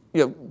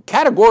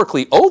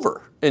 categorically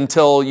over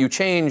until you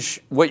change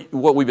what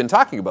we've been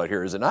talking about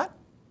here, is it not?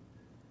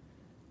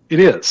 It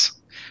is.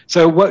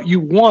 So what you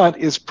want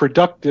is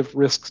productive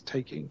risk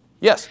taking.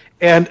 Yes.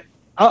 And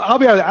I'll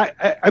be honest,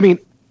 I mean,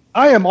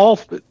 I am all,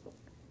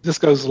 this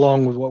goes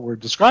along with what we're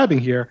describing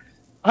here,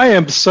 I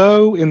am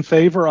so in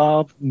favor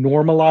of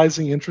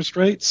normalizing interest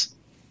rates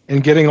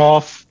and getting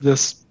off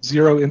this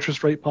zero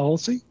interest rate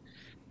policy,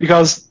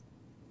 because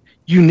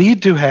you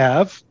need to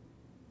have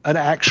an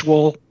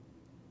actual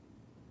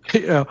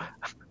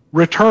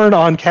return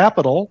on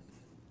capital,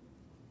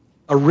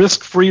 a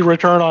risk-free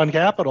return on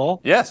capital,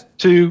 yes,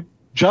 to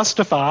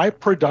justify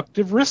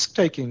productive risk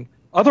taking.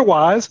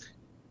 Otherwise,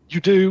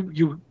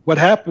 what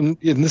happened,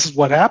 and this is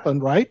what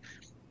happened, right?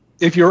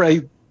 If you're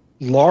a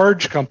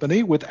large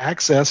company with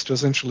access to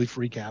essentially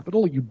free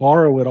capital, you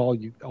borrow it all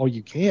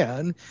you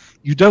can.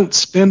 You don't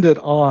spend it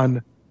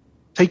on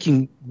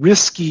taking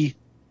risky,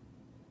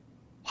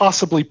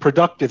 possibly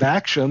productive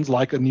actions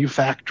like a new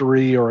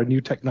factory or a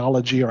new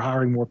technology or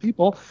hiring more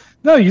people.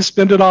 No, you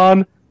spend it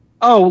on,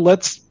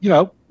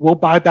 we'll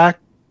buy back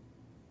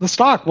the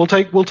stock. We'll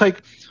take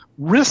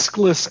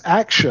riskless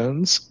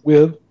actions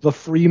with the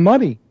free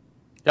money.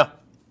 Yeah.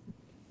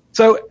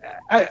 So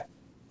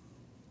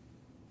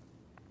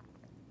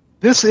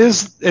this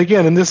is,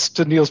 again, and this,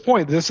 to Neil's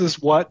point, this is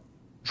what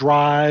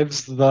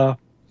drives the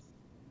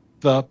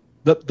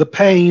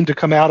pain to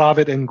come out of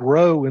it and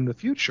grow in the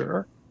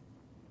future,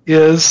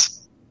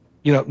 is,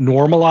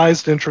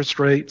 normalized interest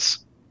rates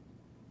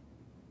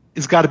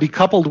is got to be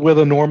coupled with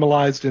a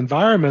normalized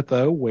environment,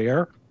 though,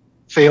 where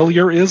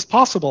failure is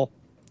possible.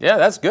 Yeah,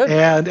 that's good.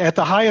 And at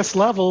the highest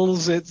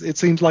levels, it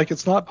seems like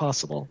it's not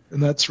possible,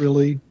 and that's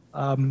really.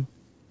 Well,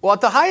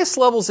 at the highest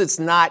levels, it's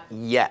not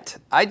yet.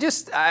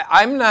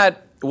 I'm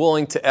not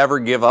willing to ever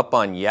give up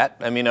on yet.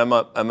 I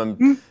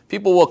mean,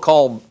 people will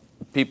call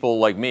people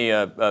like me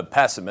a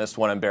pessimist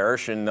when I'm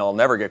bearish, and they'll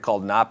never get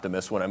called an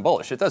optimist when I'm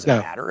bullish. It doesn't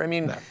matter. I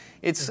mean,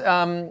 it's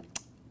in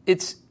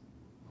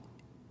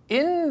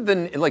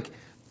the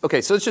Okay,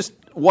 so it's just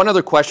one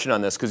other question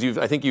on this, because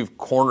I think you've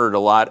cornered a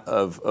lot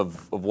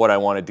of what I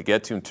wanted to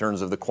get to in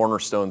terms of the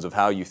cornerstones of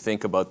how you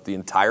think about the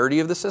entirety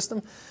of the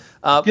system.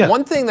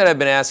 One thing that I've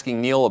been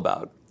asking Neil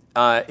about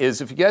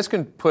is if you guys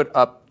can put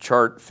up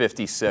chart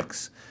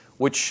 56,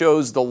 which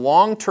shows the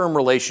long-term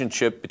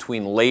relationship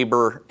between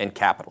labor and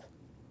capital.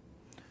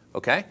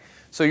 Okay?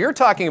 So you're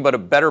talking about a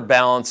better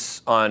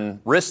balance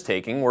on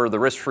risk-taking, where the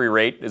risk-free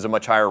rate is a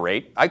much higher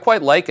rate. I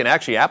quite like, and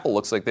actually Apple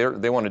looks like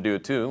they want to do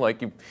it too.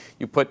 Like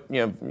you put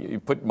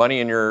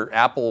money in your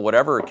Apple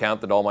whatever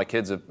account that all my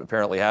kids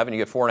apparently have, and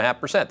you get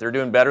 4.5%. They're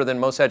doing better than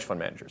most hedge fund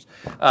managers.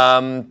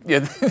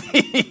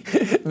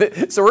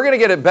 So we're going to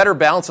get a better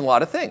balance in a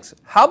lot of things.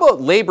 How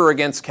about labor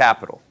against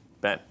capital,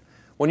 Ben?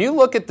 When you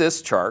look at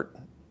this chart,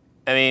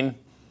 I mean,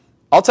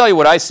 I'll tell you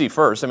what I see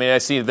first. I mean, I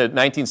see the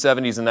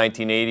 1970s and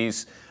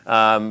 1980s.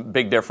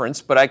 Big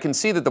difference, but I can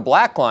see that the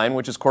black line,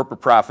 which is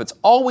corporate profits,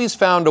 always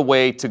found a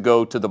way to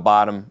go to the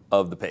bottom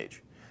of the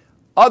page,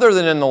 other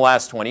than in the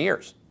last 20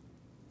 years.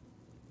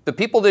 The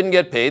people didn't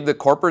get paid, the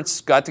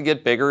corporates got to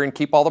get bigger and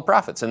keep all the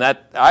profits. And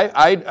that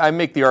I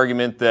make the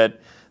argument that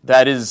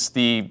is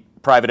the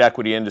private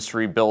equity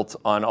industry built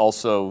on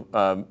also,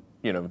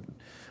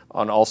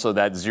 on also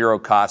that zero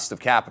cost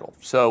of capital.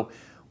 So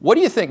what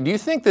do you think? Do you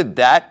think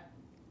that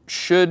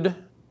should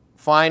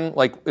find,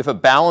 if a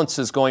balance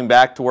is going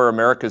back to where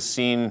America's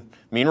seen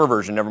mean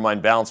reversion, never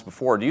mind balance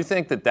before, do you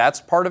think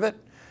that's part of it?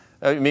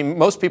 I mean,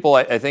 most people,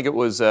 I think it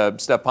was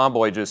Steph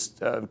Pomboy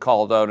just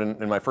called out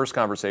in my first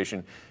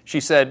conversation. She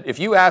said, if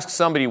you ask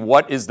somebody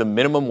what is the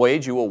minimum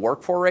wage you will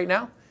work for right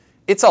now,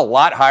 it's a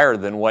lot higher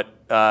than what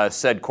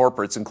said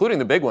corporates, including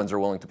the big ones, are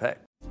willing to pay.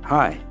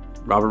 Hi,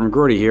 Robert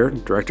McGroarty here,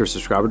 Director of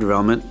Subscriber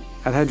Development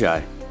at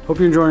Hedgeye. Hope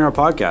you're enjoying our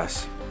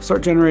podcast.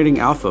 Start generating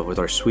alpha with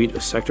our suite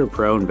of Sector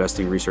Pro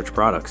investing research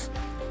products.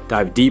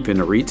 Dive deep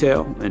into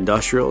retail,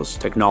 industrials,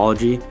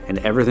 technology, and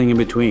everything in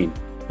between.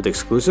 with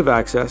exclusive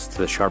access to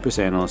the sharpest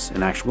analysts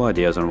and actionable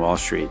ideas on Wall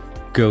Street.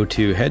 Go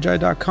to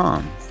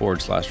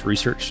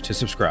hedgeye.com/research to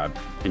subscribe.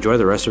 Enjoy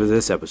the rest of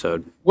this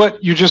episode.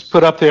 What you just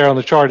put up there on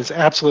the chart is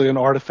absolutely an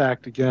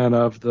artifact, again,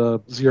 of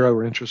the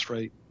zero interest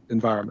rate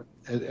environment,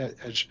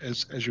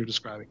 as you're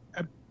describing.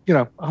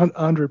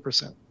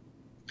 100%.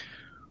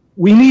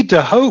 We need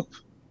to hope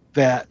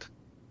that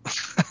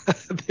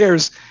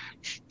there's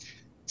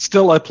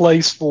still a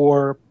place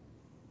for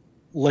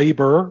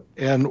labor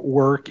and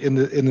work in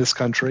this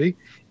country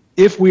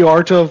if we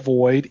are to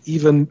avoid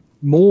even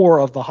more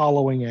of the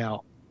hollowing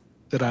out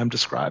that I'm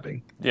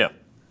describing. Yeah.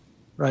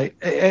 Right.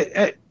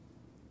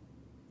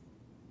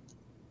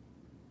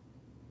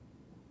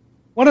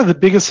 One of the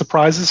biggest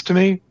surprises to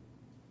me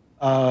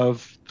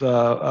of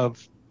the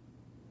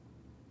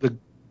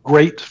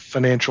great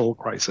financial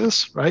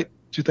crisis, right,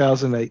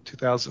 2008,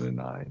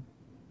 2009,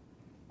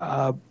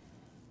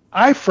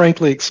 I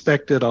frankly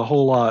expected a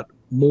whole lot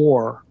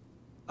more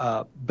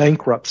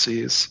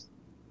bankruptcies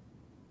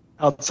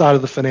outside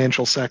of the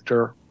financial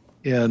sector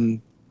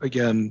in,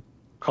 again,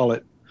 call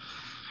it,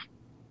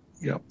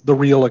 the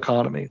real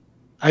economy.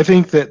 I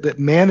think that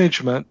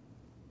management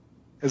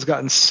has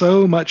gotten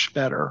so much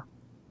better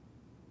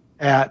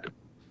at,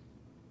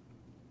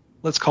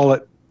 let's call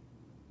it,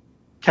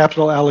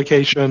 capital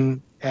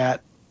allocation,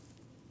 at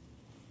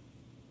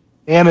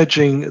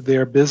managing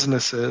their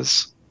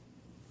businesses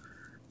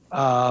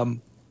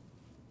to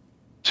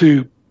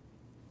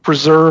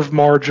preserve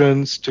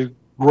margins, to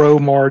grow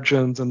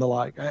margins, and the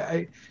like.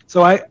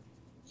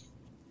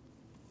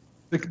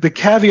 The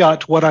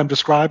caveat to what I'm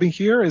describing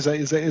here is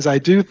I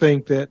do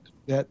think that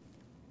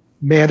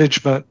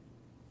management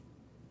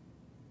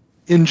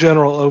in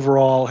general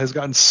overall has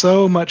gotten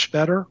so much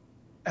better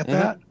at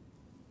that.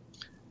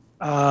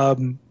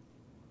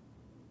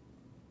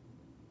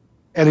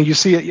 And you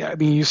see it. Yeah, I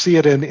mean, you see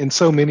it in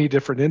so many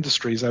different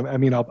industries. I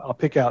mean, I'll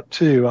pick out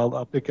two.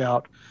 I'll pick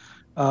out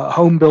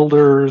home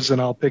builders, and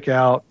I'll pick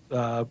out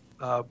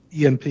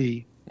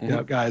E&P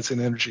guys in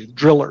energy,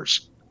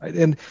 drillers. Right?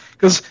 And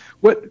because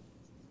one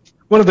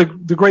of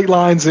the great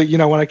lines that,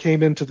 when I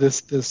came into this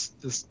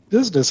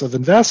business of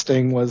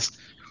investing was,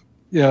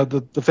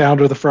 the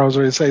founder of the firm was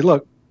going to say,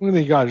 look, one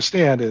thing you got to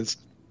understand is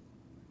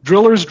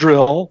drillers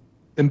drill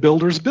and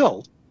builders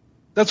build.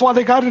 That's why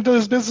they got into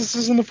those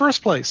businesses in the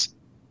first place,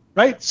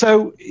 right?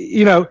 So,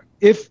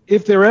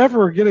 if they're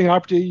ever getting an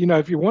opportunity,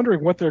 if you're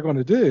wondering what they're going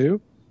to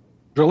do,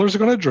 drillers are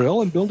going to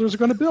drill and builders are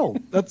going to build.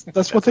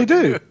 That's what they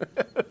do.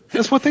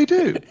 That's what they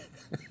do.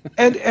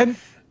 And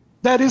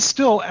that is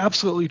still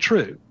absolutely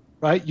true.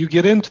 Right, you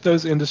get into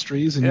those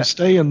industries and you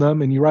stay in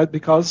them, and you ride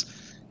because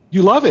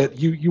you love it.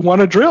 You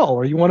want to drill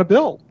or you want to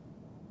build,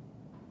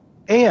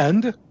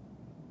 and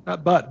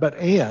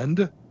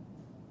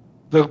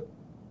the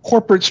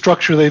corporate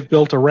structure they've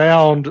built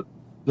around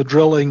the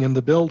drilling and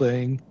the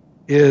building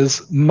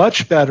is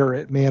much better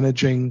at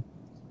managing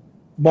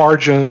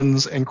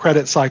margins and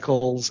credit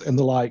cycles and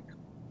the like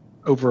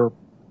over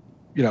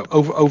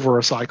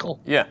a cycle.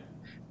 Yeah,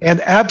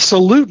 and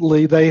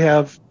absolutely they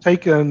have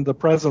taken the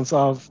presence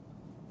of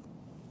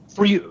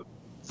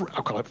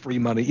I'll call it free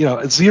money,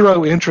 a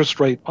zero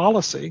interest rate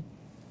policy,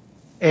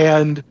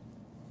 and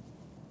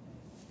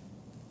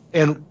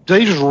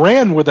they just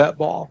ran with that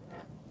ball,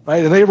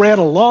 right? And they ran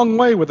a long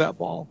way with that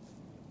ball.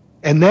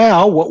 And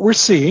now what we're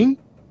seeing,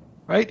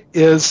 right,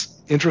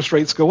 is interest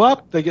rates go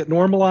up, they get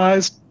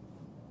normalized,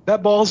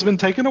 that ball's been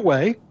taken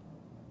away.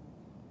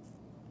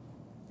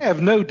 I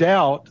have no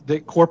doubt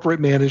that corporate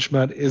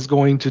management is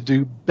going to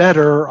do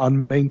better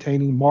on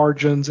maintaining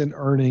margins and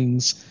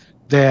earnings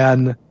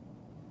than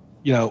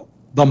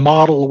the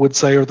model would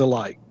say, or the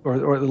like, or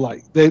the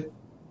like. They're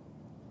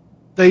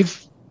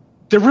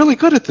really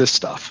good at this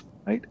stuff,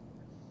 right?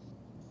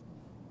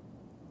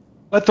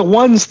 But the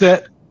ones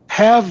that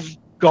have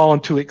gone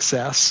to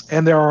excess,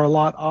 and there are a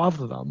lot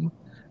of them,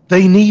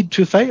 they need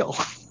to fail.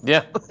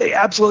 Yeah, they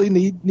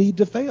absolutely need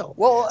to fail.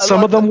 Well,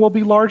 some of them will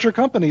be larger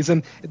companies,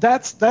 and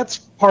that's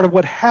part of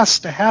what has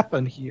to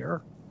happen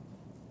here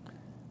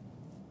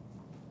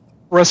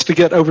for us to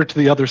get over to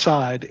the other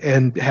side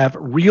and have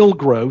real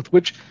growth,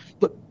 which,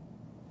 look,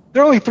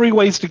 there are only three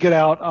ways to get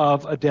out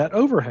of a debt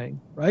overhang,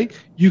 right?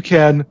 You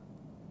can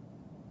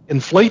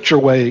inflate your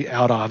way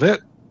out of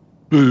it,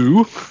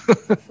 boo,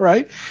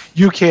 right?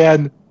 You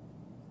can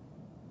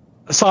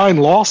assign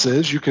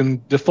losses, you can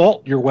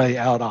default your way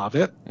out of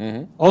it,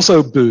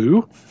 also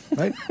boo,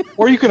 right?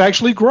 Or you can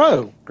actually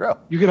grow.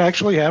 You can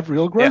actually have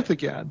real growth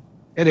again.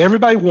 And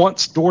everybody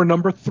wants door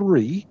number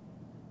 3.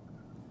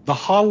 The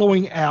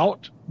hollowing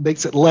out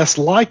makes it less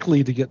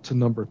likely to get to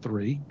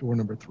door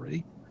number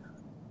 3.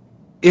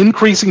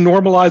 Increasing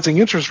normalizing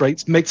interest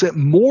rates makes it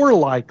more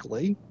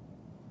likely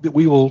that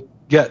we will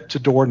get to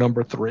door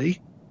number 3.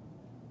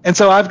 And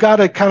so I've got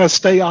to kind of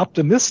stay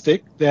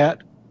optimistic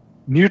that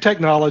new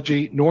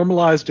technology,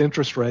 normalized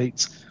interest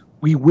rates,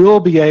 we will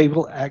be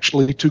able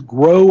actually to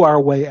grow our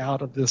way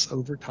out of this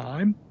over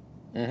time.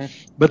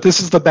 But this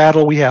is the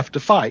battle we have to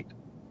fight.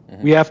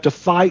 We have to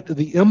fight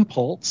the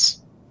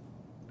impulse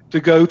to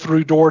go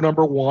through door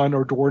number 1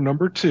 or door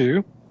number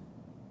 2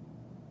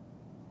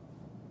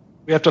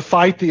 We have to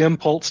fight the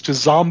impulse to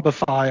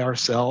zombify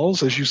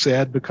ourselves, as you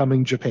said,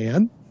 becoming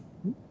Japan,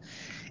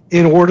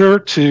 in order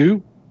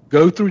to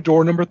go through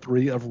door number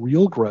 3 of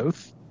real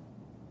growth,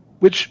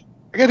 which,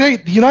 again,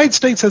 the United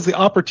States has the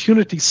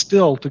opportunity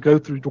still to go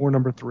through door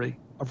number 3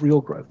 of real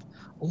growth.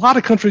 A lot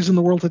of countries in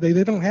the world today,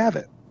 they don't have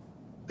it.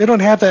 They don't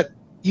have that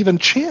even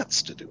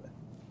chance to do it.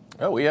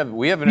 Oh, we have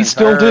an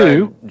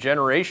entire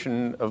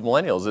generation of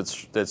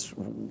millennials that's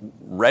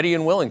ready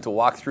and willing to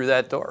walk through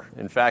that door.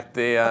 In fact,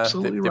 they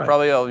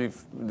probably all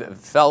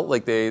felt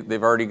like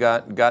they've already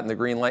gotten the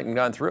green light and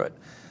gone through it.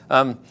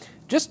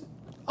 Just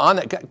on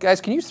that, guys,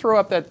 can you throw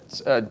up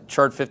that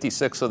chart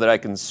 56 so that I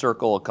can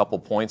circle a couple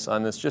points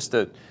on this,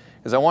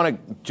 because I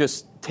want to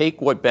just take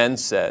what Ben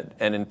said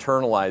and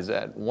internalize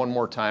that one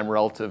more time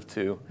relative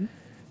to,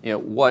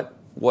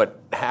 what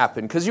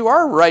happened. Because you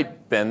are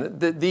right, Ben.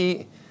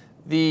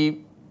 The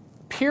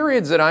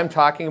periods that I'm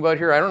talking about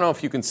here, I don't know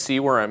if you can see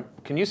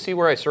can you see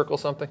where I circle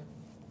something?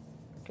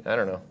 I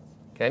don't know.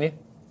 Can you?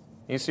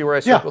 You see where I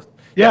circled?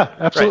 Yeah,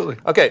 absolutely.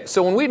 Right. Okay,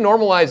 so when we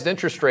normalized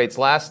interest rates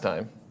last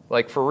time,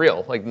 like for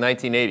real, like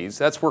 1980s,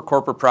 that's where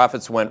corporate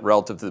profits went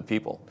relative to the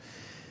people.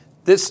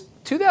 This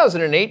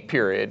 2008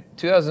 period,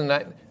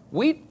 2009,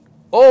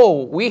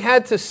 we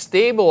had to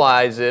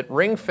stabilize it,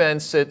 ring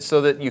fence it so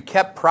that you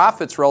kept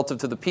profits relative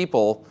to the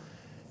people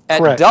at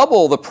Correct.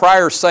 double the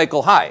prior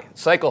cycle high.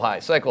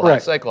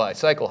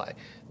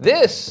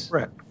 This,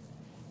 Correct.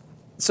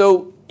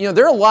 So,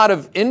 there are a lot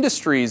of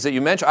industries that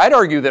you mentioned. I'd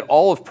argue that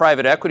all of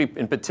private equity,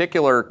 in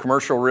particular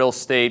commercial real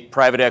estate,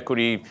 private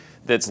equity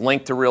that's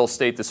linked to real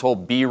estate, this whole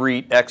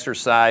B-REIT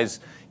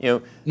exercise,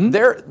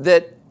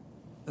 that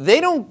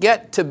they don't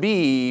get to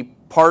be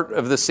part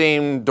of the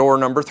same door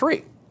number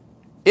 3.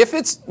 If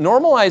it's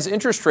normalized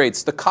interest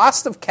rates, the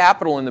cost of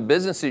capital in the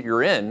business that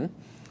you're in,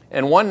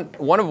 and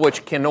one of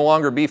which can no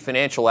longer be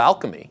financial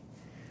alchemy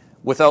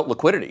without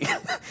liquidity,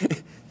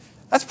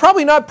 that's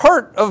probably not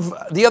part of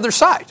the other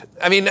side.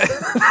 I mean,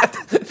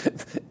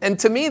 and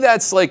to me,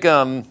 that's like,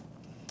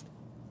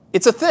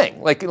 it's a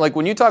thing. Like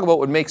when you talk about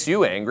what makes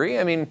you angry,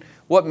 I mean,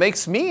 what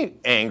makes me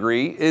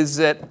angry is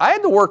that I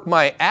had to work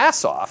my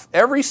ass off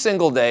every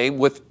single day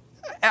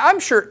I'm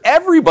sure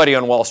everybody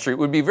on Wall Street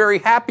would be very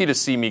happy to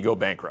see me go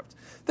bankrupt.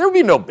 There would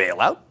be no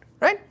bailout,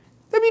 right?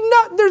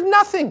 There's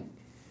nothing.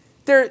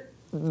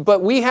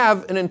 But we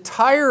have an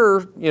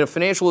entire,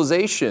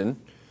 financialization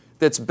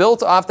that's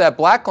built off that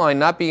black line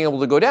not being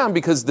able to go down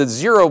because the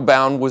zero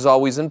bound was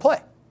always in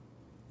play.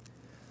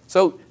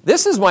 So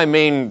this is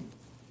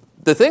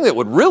the thing that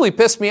would really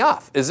piss me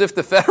off is if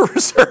the Federal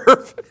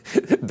Reserve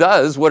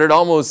does what it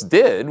almost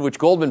did, which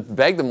Goldman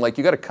begged them,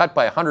 you got to cut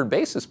by 100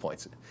 basis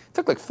points. It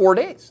took 4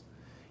 days.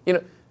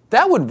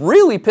 That would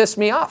really piss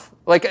me off.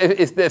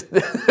 If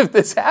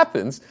this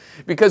happens,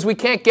 because we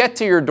can't get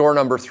to your door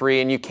number 3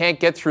 and you can't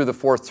get through the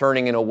fourth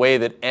turning in a way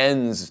that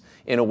ends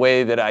in a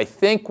way that I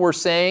think we're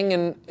saying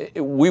and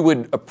we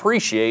would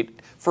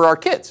appreciate for our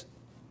kids.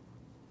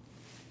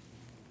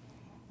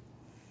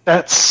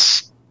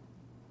 That's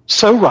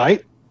so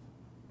right.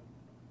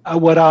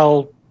 What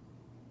I'll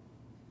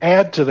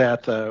add to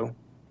that, though,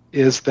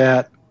 is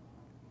that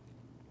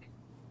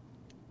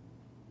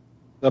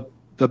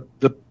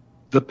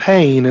the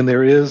pain, and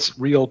there is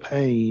real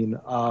pain,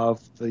 of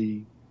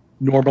the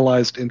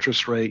normalized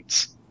interest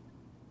rates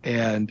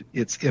and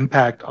its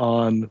impact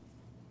on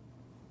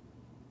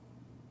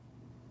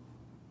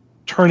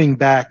turning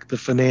back the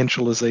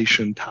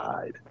financialization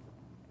tide.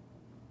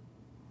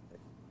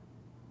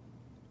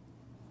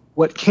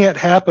 What can't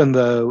happen,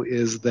 though,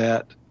 is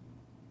that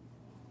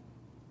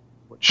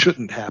what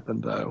shouldn't happen,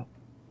 though,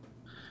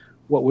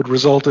 what would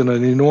result in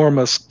an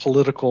enormous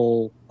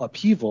political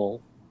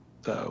upheaval,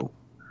 though,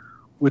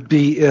 would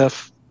be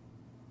if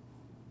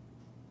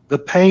the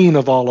pain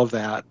of all of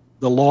that,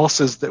 the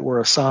losses that were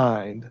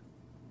assigned,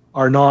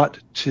 are not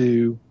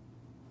to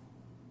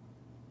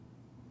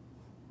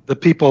the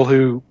people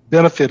who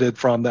benefited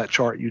from that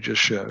chart you just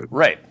showed.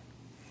 Right.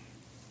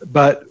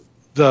 But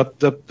the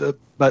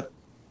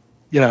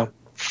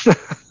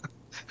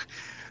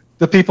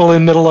people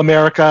in Middle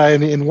America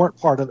and weren't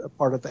part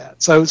of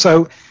that.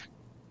 So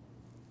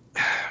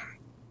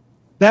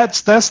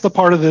that's the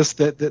part of this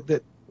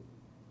that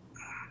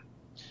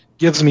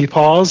gives me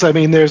pause. I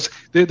mean, there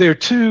are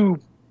two,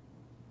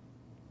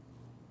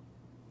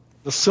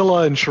 the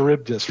Scylla and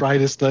Charybdis, right?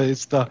 It's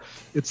the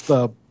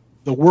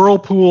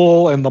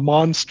whirlpool and the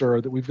monster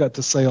that we've got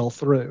to sail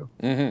through.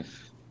 Mm-hmm.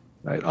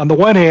 Right. On the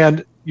one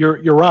hand,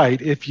 you're right.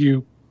 If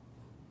you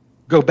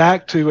go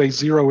back to a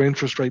zero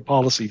interest rate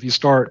policy, if you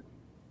start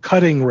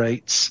cutting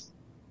rates,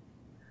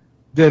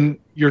 then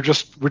we're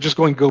just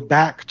going to go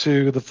back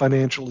to the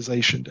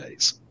financialization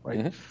days, right?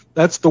 Mm-hmm.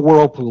 That's the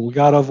whirlpool. We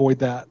got to avoid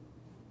that.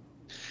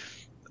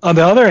 On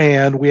the other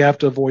hand, we have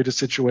to avoid a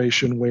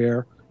situation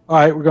where, all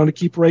right, we're going to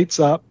keep rates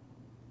up.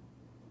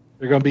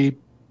 There are going to be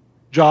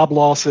job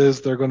losses.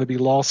 There are going to be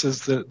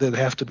losses that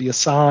have to be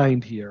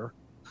assigned here,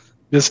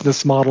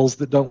 business models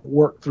that don't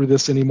work through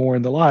this anymore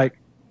and the like.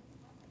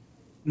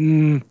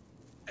 We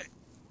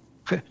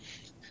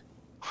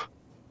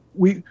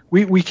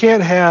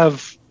can't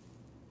have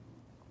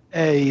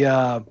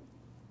a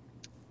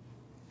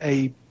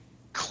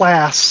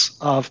class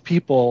of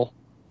people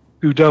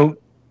who don't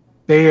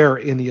bear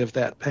any of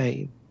that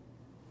pain.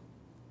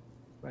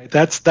 Right?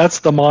 That's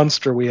the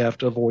monster we have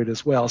to avoid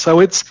as well. So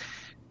it's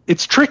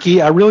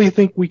tricky. I really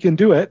think we can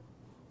do it,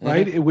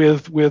 right?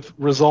 With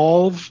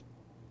resolve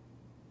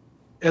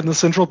in the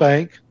central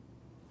bank,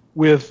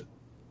 with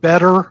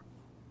better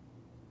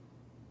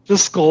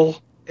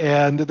fiscal,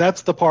 and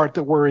that's the part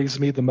that worries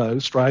me the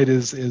most, right?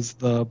 Is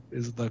the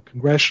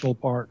congressional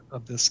part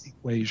of this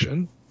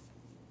equation.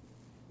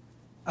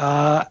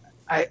 I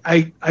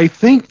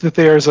think that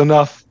there's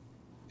enough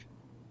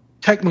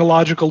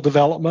technological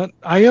development.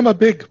 I am a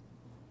big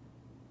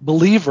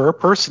believer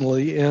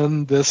personally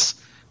in this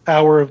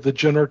power of the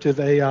generative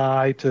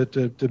AI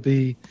to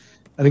be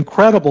an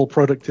incredible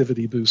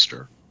productivity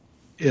booster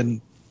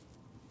in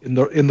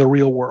the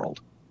real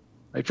world,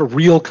 right? For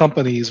real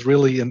companies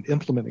really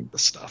implementing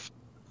this stuff.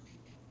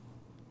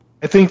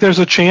 I think there's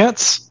a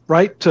chance,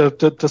 right,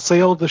 to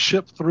sail the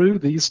ship through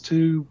these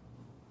two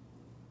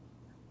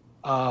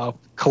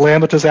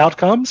calamitous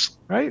outcomes,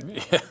 right?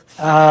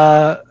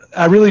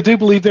 I really do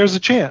believe there's a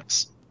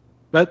chance,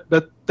 but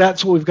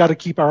that's what we've got to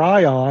keep our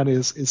eye on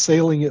is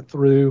sailing it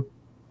through.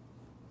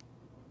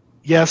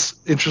 Yes,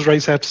 interest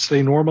rates have to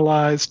stay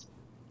normalized,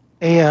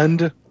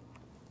 and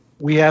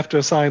we have to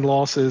assign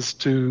losses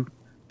to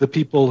the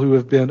people who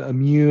have been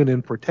immune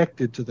and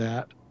protected to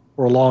that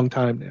for a long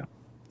time now.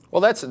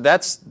 Well, that's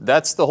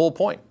the whole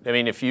point. I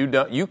mean, if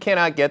you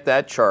cannot get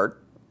that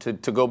chart to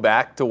go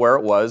back to where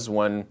it was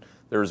when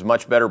there's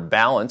much better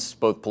balance,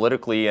 both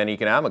politically and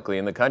economically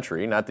in the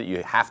country. Not that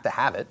you have to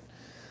have it,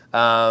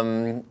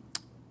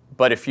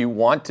 but if you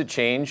want to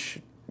change,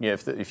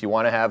 if you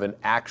want to have an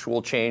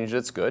actual change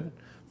that's good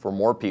for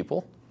more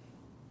people,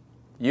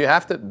 you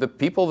have to. The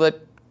people that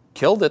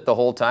killed it the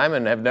whole time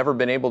and have never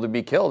been able to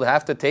be killed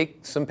have to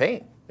take some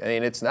pain. I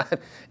mean, it's not,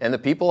 and the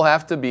people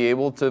have to be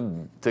able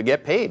to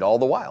get paid all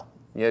the while.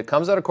 It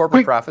comes out of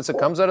corporate profits, it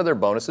comes out of their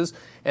bonuses,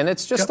 and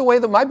it's just the way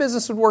that my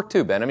business would work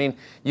too, Ben. I mean,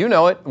 you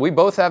know it. We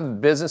both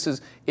have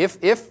businesses. If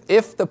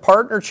the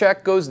partner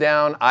check goes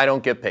down, I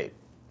don't get paid,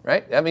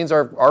 right? That means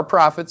our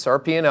profits, our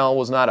P&L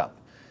was not up.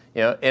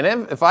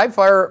 And if I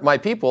fire my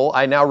people,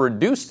 I now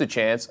reduce the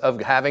chance of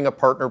having a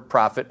partner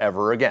profit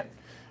ever again.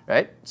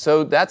 Right,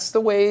 so that's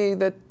the way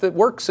that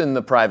works in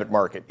the private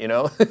market, and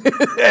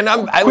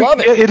I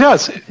love it. It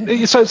does.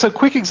 So it's a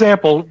quick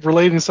example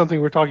relating to something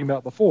we were talking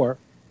about before.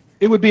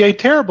 It would be a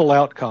terrible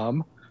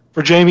outcome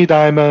for Jamie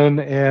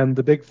Dimon and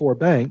the big four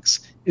banks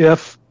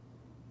if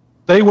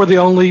they were the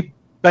only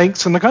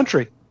banks in the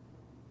country,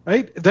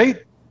 right?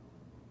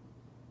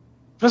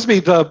 Trust me,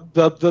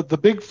 the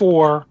big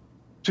four,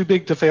 too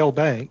big to fail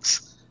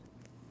banks,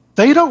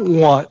 they don't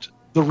want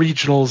the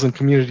regionals and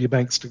community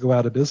banks to go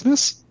out of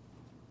business.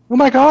 Oh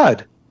my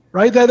God,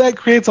 right? That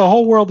creates a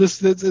whole world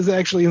that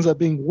actually ends up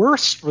being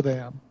worse for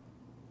them.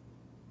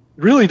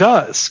 It really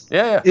does.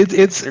 Yeah.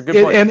 It's a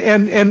good point.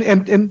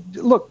 And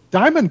look,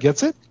 Diamond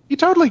gets it. He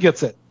totally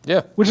gets it.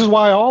 Yeah. Which is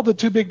why all the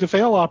too big to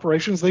fail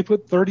operations, they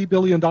put $30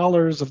 billion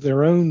of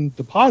their own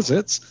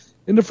deposits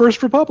into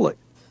First Republic.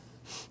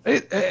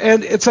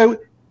 And so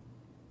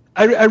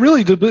I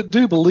really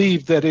do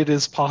believe that it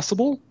is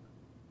possible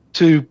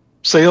to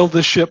sail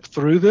the ship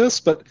through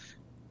this, but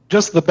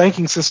just the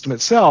banking system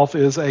itself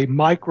is a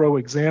micro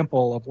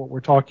example of what we're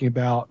talking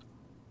about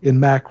in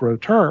macro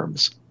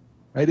terms,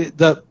 right?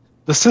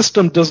 The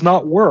system does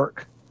not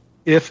work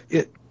if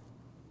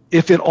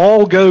it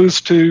all goes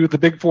to the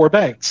big four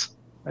banks,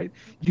 right?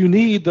 You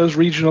need those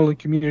regional and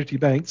community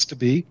banks to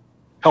be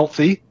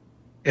healthy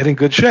and in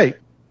good shape.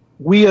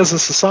 We as a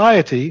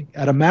society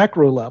at a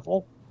macro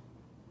level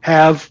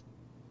have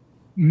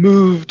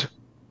moved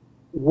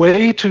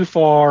way too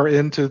far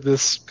into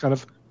this kind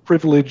of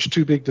privileged,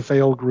 too big to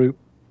fail group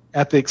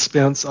at the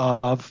expense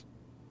of,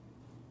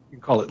 you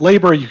can call it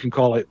labor, you can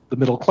call it the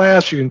middle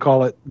class, you can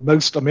call it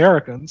most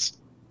Americans.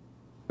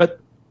 But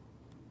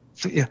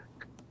yeah,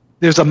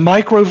 there's a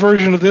micro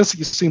version of this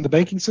you see in the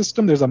banking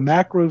system. There's a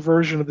macro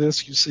version of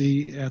this you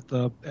see at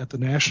the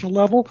national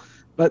level.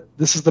 But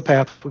this is the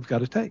path we've got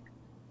to take.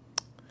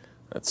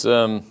 That's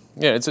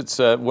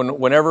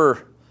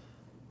whenever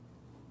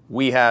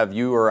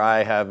you or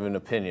I have an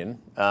opinion,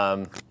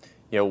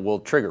 we'll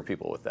trigger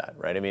people with that,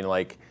 right? I mean,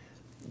 like,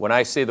 when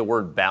I say the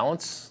word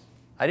balance,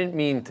 I didn't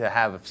mean to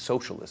have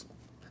socialism.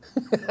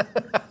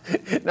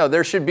 No,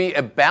 there should be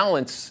a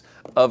balance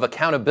of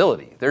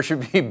accountability. There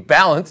should be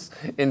balance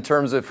in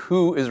terms of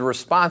who is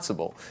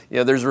responsible.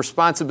 There's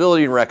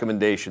responsibility and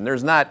recommendation.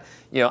 There's not,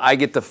 I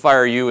get to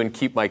fire you and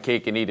keep my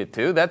cake and eat it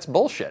too. That's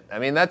bullshit. I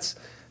mean,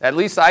 at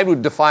least I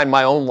would define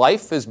my own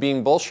life as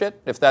being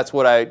bullshit if that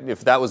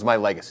was my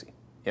legacy.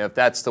 If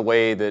that's the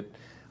way that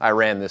I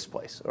ran this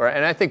place.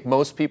 And I think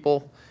most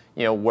people,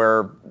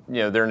 where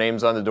their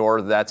name's on the door,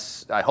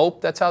 I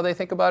hope that's how they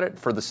think about it,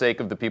 for the sake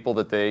of the people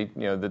that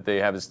they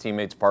have as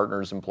teammates,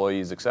 partners,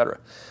 employees, etc.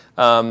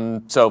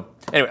 So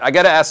anyway, I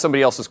got to ask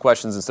somebody else's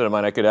questions instead of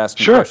mine. I could ask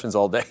you questions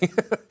all day.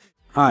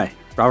 Hi,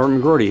 Robert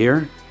McGroarty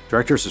here,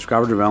 Director of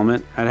Subscriber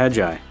Development at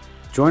Hedgeye.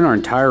 Join our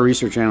entire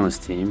research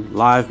analyst team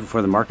live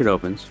before the market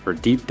opens for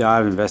deep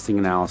dive investing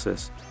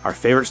analysis, our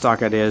favorite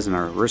stock ideas, and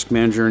our risk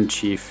manager in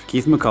chief,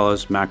 Keith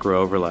McCullough's macro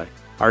overlay.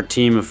 Our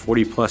team of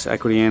 40 plus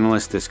equity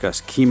analysts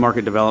discuss key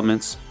market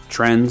developments,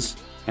 trends,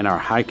 and our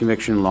high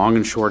conviction long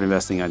and short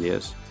investing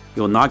ideas.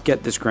 You will not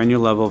get this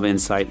granular level of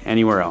insight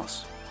anywhere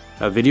else.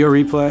 A video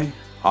replay,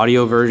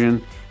 audio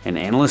version, and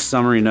analyst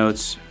summary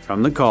notes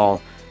from the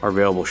call are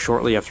available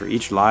shortly after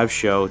each live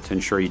show to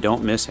ensure you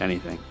don't miss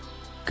anything.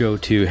 Go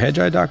to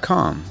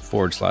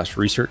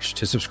hedgeye.com/research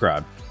to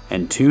subscribe.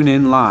 And tune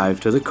in live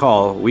to the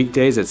call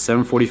weekdays at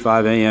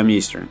 7:45 a.m.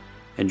 Eastern.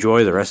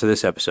 Enjoy the rest of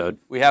this episode.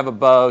 We have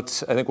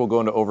about, I think we'll go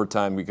into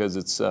overtime because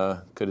it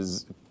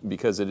is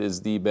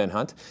the Ben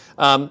Hunt.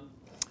 I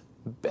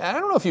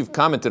don't know if you've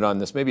commented on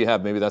this. Maybe you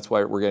have. Maybe that's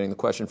why we're getting the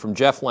question from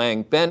Jeff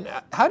Lang. Ben,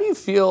 how do you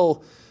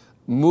feel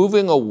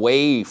moving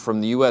away from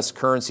the U.S.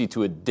 currency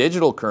to a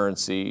digital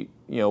currency,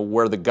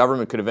 where the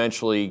government could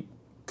eventually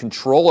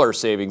control our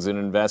savings and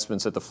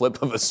investments at the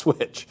flip of a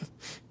switch?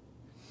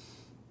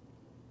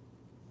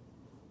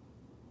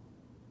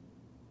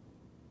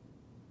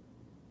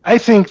 I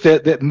think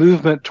that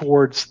movement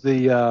towards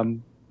the a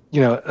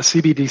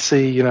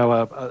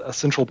CBDC, a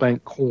central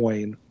bank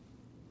coin,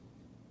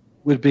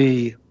 would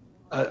be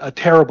a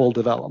terrible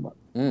development.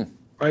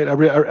 Right? I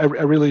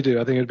really do.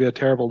 I think it'd be a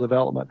terrible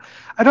development.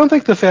 I don't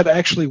think the Fed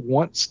actually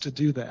wants to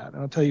do that.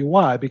 And I'll tell you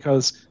why.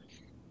 Because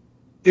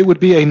it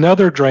would be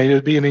another drain. It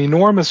would be an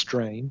enormous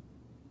drain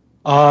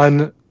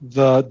on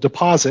the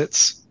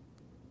deposits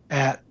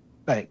at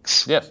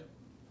banks. Yes.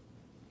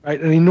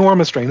 Right, an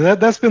enormous drain.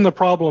 That's been the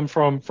problem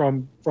from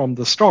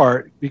the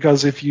start.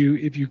 Because if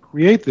you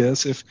create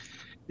this,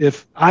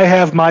 if I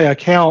have my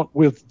account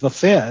with the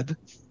Fed,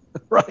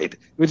 right,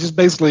 which is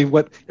basically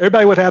what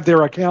everybody would have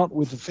their account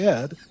with the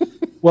Fed.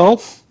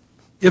 Well,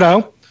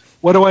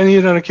 what do I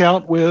need an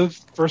account with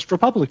First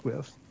Republic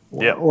with?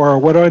 Or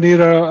what do I need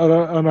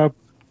an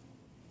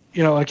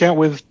account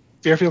with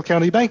Fairfield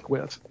County Bank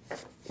with?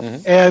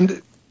 Mm-hmm.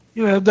 And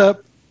the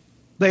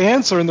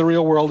answer in the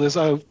real world is,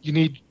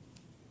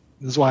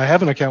 this is why I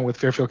have an account with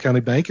Fairfield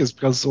County Bank, is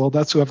because, well,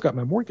 that's who I've got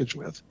my mortgage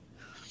with.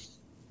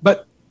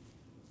 But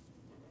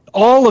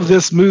all of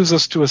this moves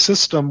us to a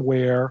system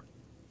where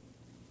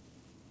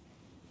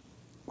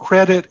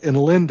credit and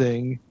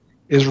lending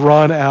is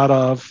run out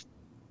of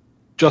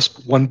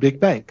just one big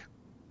bank.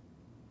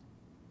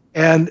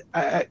 And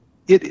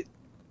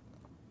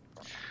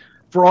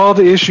for all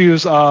the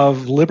issues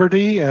of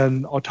liberty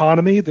and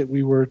autonomy that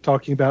we were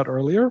talking about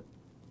earlier,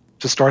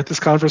 to start this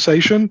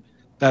conversation,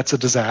 that's a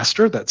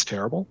disaster. That's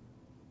terrible.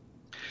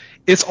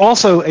 It's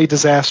also a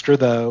disaster,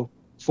 though,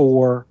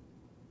 for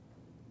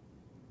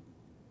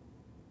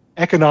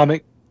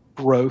economic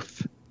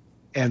growth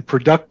and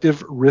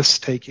productive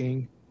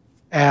risk-taking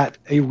at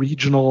a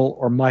regional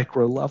or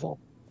micro level,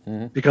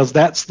 because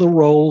that's the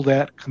role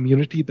that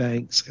community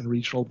banks and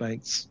regional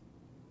banks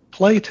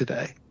play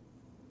today.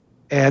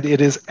 And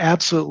it is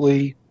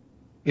absolutely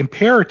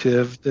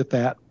imperative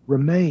that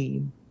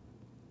remain.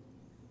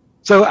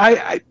 So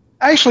I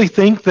actually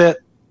think that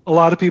a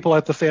lot of people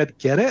at the Fed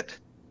get it,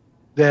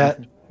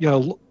 that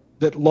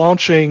that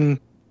launching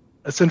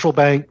a central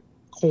bank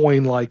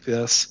coin like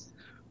this,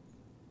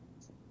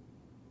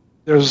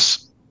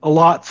 there's a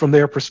lot from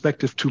their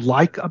perspective to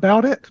like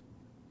about it,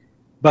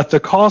 but the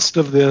cost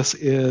of this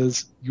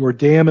is you're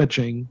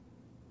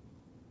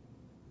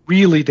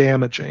really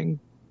damaging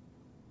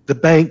the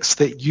banks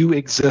that you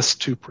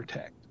exist to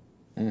protect.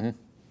 Mm-hmm.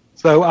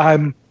 So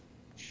and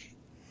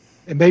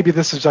maybe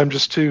I'm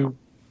just too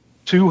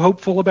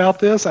hopeful about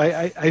this.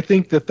 I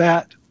think that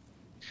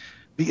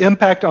the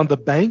impact on the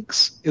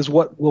banks is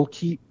what will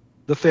keep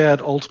the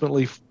Fed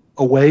ultimately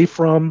away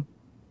from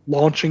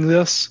launching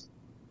this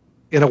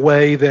in a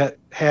way that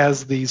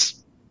has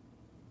these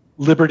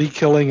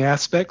liberty-killing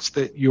aspects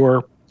that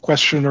your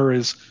questioner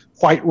is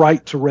quite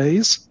right to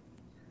raise.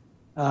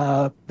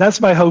 That's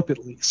my hope,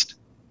 at least.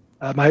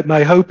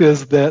 My hope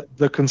is that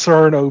the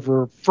concern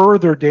over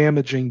further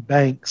damaging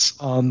banks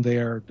on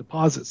their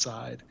deposit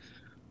side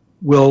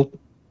will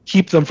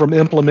keep them from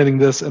implementing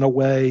this in a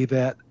way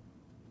that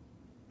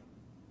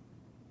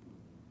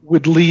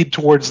would lead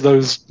towards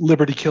those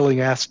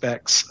liberty-killing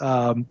aspects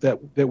that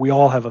we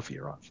all have a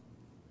fear of.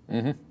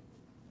 Mm-hmm.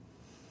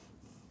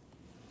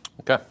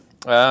 Okay.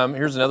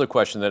 Here's another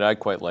question that I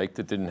quite like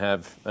that didn't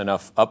have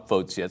enough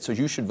upvotes yet, so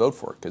you should vote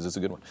for it because it's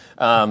a good one.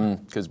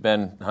 Because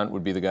Ben Hunt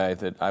would be the guy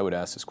that I would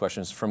ask this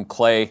question. It's from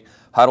Clay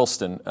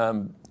Huddleston.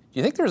 Do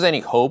you think there's any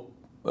hope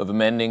of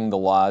amending the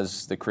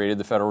laws that created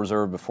the Federal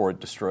Reserve before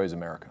it destroys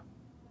America?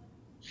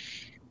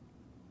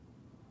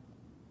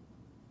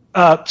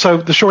 So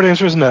the short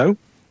answer is no.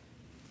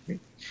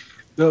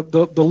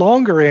 The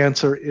longer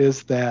answer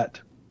is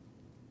that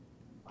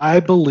I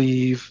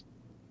believe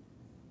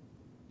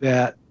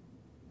that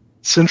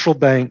central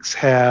banks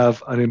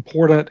have an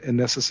important and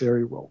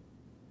necessary role.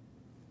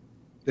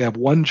 They have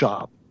one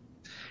job,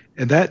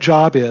 and that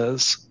job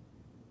is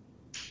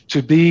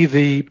to be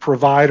the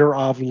provider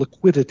of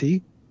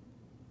liquidity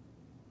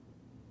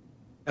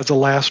as a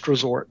last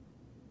resort.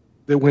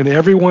 that when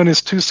everyone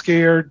is too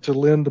scared to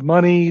lend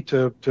money,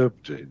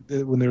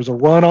 when there's a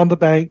run on the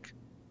bank,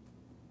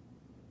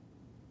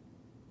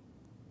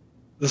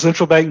 the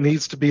central bank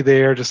needs to be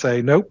there to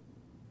say, nope,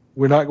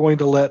 we're not going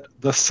to let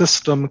the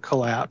system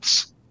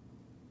collapse.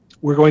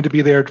 We're going to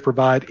be there to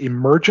provide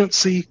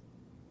emergency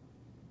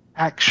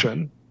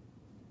action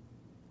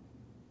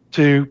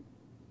to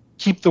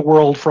keep the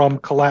world from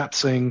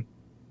collapsing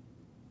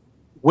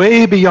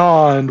way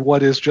beyond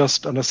what is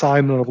just an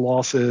assignment of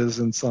losses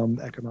in some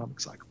economic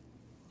cycle.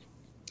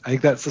 I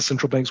think that's the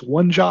central bank's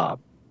one job.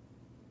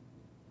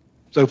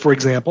 So, for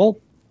example,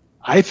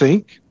 I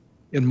think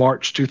in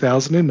March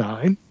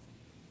 2009,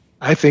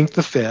 I think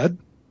the Fed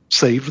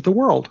saved the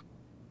world.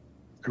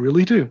 I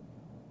really do.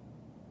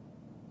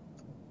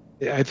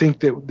 I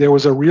think that there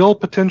was a real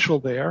potential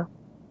there.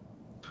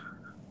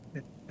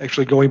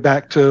 Actually, going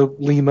back to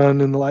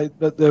Lehman and the like,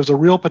 but there's a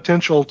real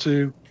potential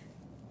to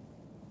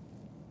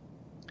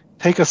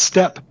take a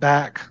step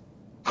back,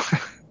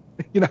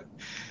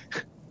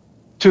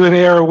 to an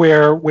era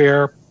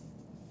where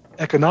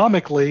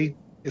economically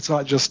it's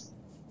not just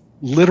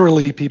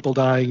literally people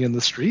dying in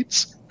the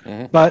streets,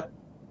 but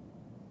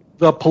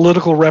the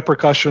political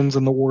repercussions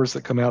and the wars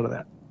that come out of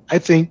that. I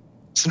think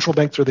central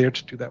banks are there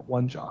to do that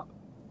one job.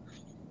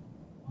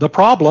 The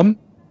problem,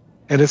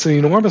 and it's an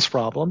enormous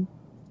problem,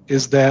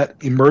 is that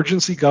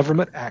emergency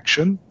government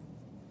action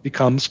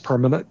becomes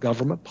permanent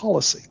government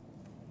policy.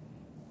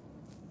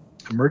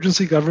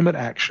 Emergency government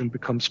action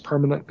becomes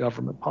permanent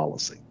government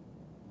policy.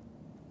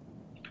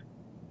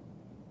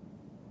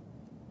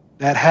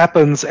 That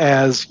happens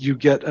as you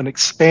get an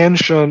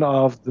expansion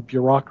of the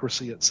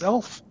bureaucracy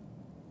itself.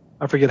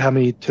 I forget how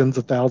many tens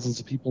of thousands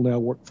of people now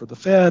work for the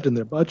Fed and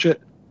their budget.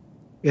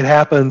 It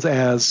happens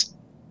as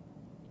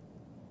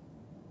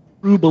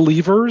true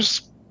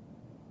believers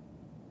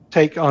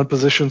take on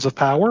positions of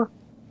power.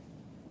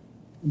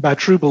 By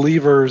true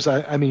believers,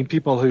 I mean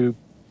people who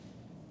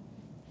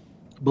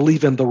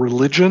believe in the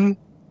religion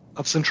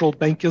of central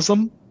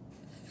bankism.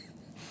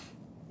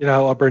 A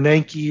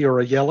Bernanke or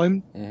a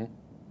Yellen.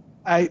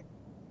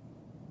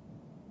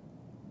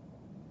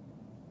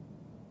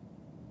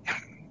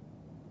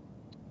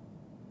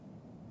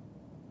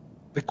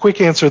 The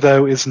quick answer,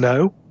 though, is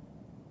no.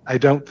 I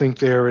don't think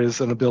there is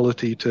an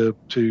ability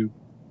to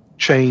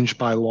change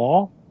by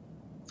law.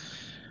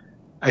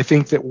 I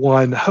think that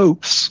one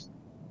hopes,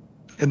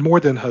 and more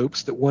than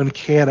hopes, that one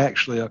can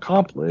actually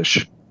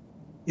accomplish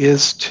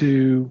is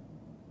to,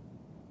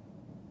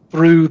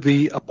 through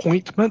the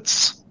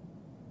appointments,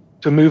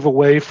 to move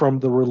away from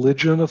the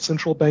religion of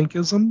central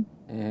bankism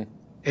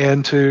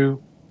and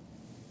to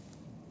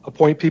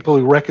appoint people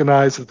who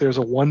recognize that there's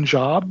a one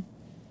job.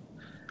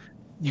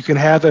 You can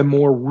have a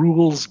more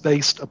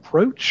rules-based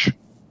approach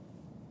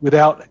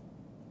without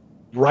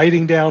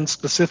writing down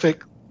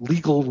specific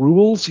legal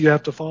rules you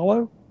have to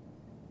follow.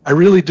 I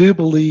really do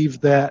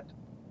believe that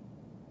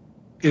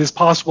it is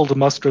possible to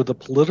muster the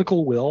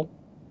political will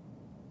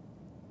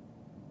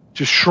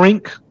to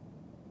shrink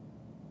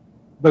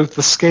both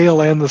the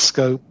scale and the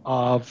scope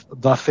of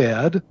the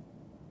Fed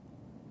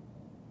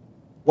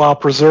while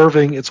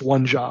preserving its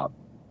one job.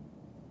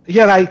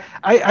 Again,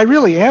 I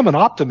really am an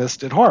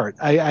optimist at heart.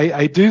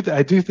 I do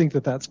think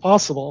that that's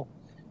possible,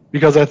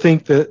 because I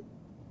think that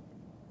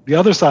the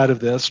other side of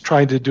this,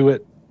 trying to do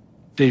it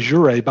de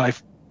jure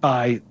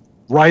by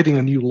writing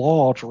a new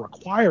law to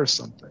require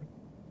something,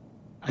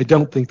 I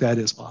don't think that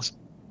is possible.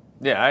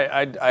 Yeah,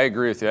 I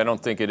agree with you. I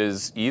don't think it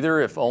is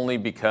either, if only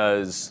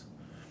because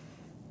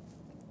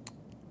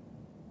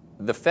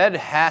the Fed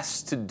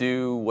has to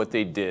do what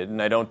they did,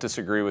 and I don't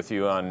disagree with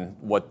you on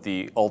what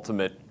the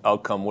ultimate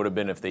outcome would have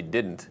been if they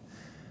didn't.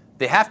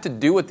 They have to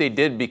do what they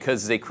did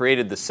because they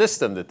created the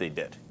system that they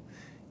did.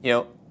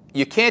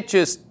 You can't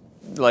just,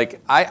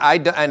 and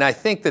I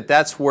think that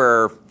that's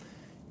where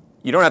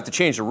you don't have to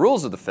change the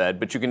rules of the Fed,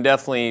 but you can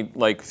definitely,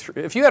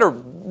 if you had a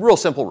real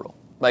simple rule,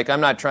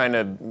 I'm not trying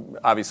to,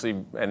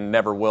 obviously, and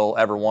never will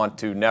ever want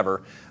to,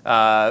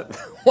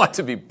 want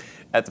to be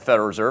at the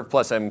Federal Reserve.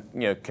 Plus, I'm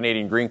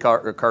Canadian green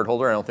card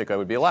holder. I don't think I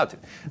would be allowed to.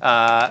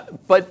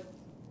 But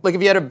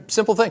if you had a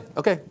simple thing,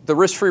 okay, the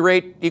risk-free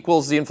rate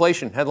equals the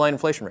headline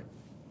inflation rate.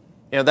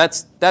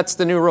 That's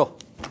the new rule.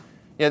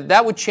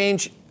 That would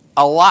change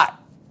a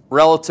lot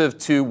relative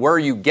to where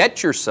you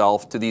get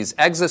yourself to these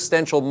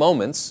existential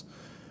moments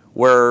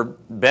where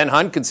Ben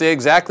Hunt can say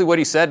exactly what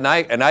he said,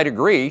 and I'd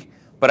agree.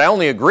 But I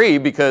only agree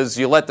because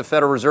you let the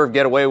Federal Reserve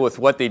get away with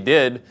what they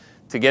did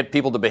to get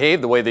people to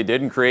behave the way they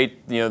did and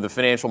create, the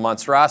financial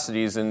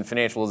monstrosities and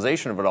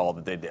financialization of it all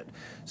that they did.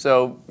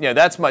 So,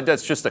 that's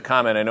just a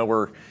comment. I know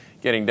we're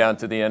getting down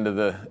to the end of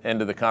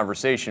the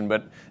conversation,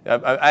 but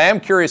I am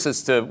curious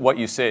as to what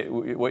you say,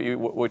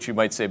 what you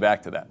might say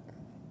back to that.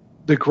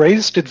 The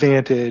greatest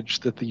advantage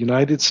that the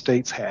United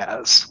States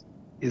has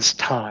is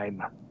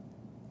time.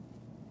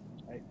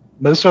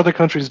 Most other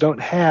countries don't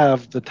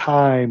have the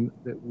time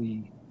that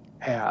we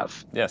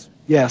have.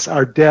 Yes,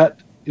 our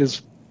debt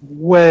is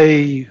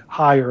way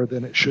higher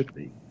than it should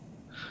be.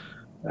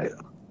 Right?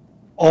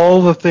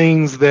 All the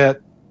things that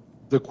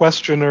the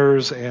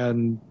questioners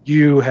and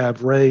you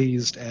have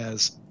raised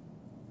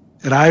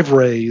and I've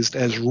raised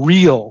as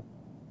real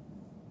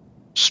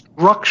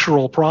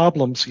structural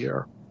problems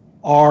here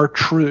are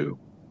true.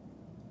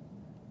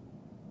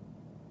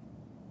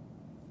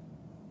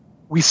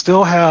 We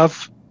still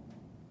have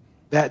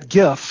that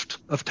gift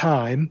of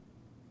time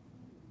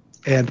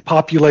and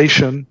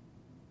population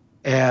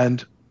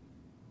and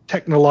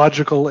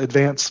technological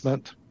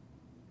advancement,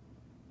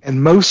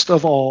 and most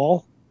of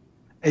all,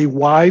 a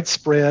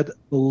widespread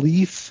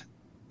belief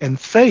and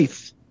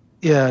faith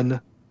in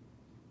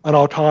an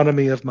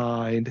autonomy of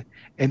mind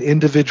and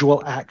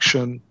individual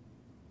action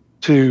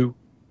to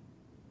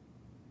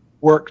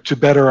work to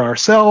better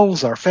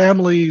ourselves, our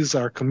families,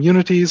 our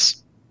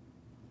communities,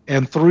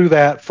 and through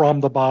that, from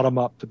the bottom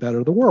up, to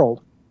better the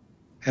world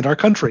and our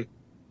country.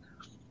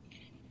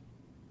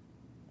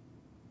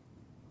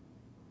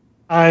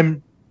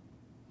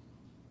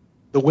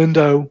 The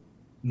window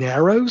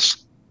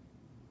narrows,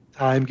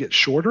 time gets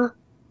shorter,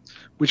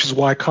 which is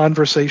why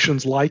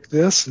conversations like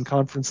this and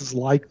conferences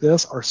like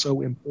this are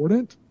so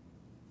important.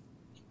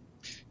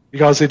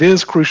 Because it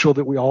is crucial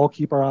that we all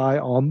keep our eye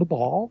on the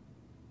ball,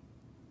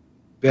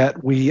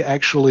 that we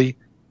actually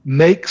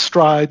make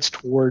strides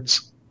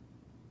towards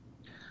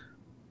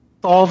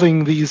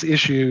solving these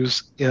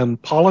issues in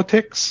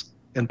politics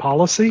and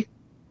policy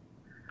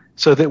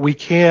so that we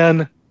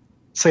can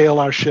sail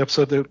our ship,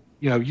 so that,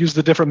 use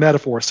the different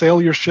metaphor,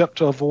 sail your ship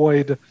to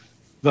avoid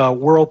the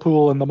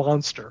whirlpool and the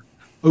monster.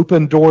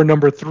 Open door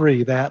number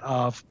 3, that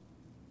of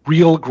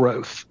real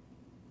growth.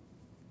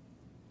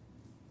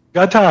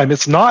 Got time.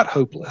 It's not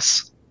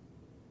hopeless.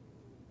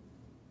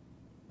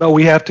 But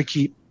we have to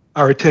keep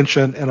our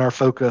attention and our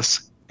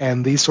focus,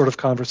 and these sort of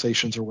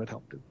conversations are what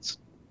help do this.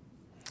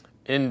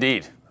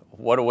 Indeed.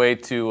 What a way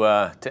to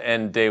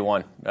end day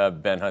one,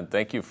 Ben Hunt.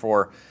 Thank you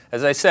for,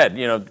 as I said,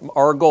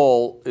 our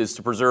goal is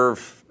to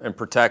preserve and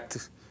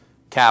protect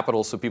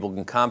capital so people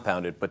can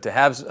compound it. But to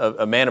have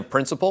a man of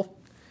principle,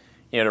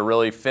 to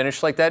really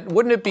finish like that,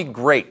 wouldn't it be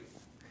great?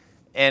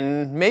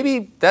 And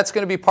maybe that's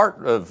going to be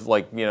part of,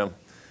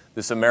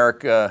 this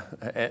America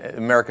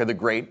the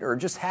Great, or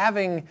just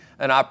having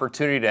an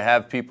opportunity to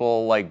have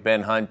people like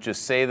Ben Hunt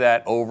just say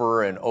that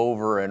over and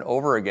over and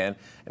over again.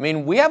 I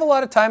mean, we have a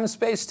lot of time and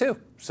space too.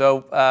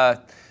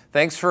 So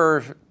thanks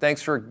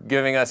for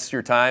giving us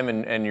your time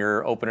and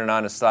your open and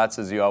honest thoughts,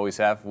 as you always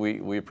have.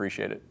 We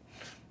appreciate it.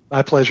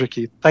 My pleasure,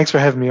 Keith. Thanks for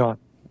having me on.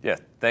 Yeah,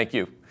 thank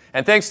you.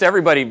 And thanks to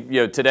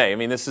everybody today. I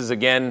mean, this is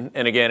again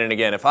and again and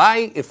again. If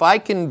I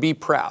can be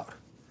proud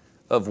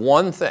of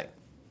one thing,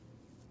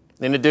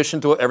 in addition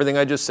to everything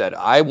I just said,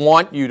 I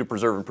want you to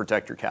preserve and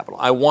protect your capital.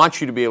 I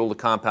want you to be able to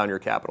compound your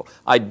capital.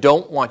 I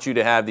don't want you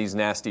to have these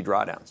nasty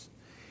drawdowns.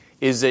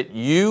 Is that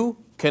you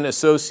can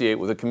associate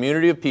with a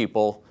community of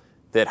people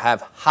that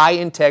have high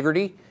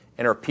integrity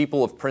and are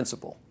people of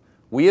principle.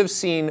 We have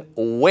seen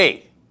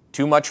way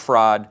too much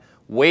fraud,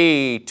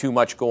 way too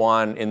much go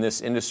on in this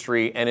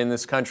industry and in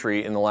this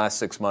country in the last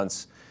 6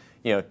 months,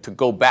 to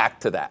go back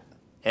to that.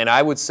 And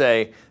I would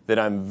say that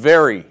I'm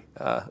very,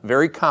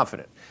 very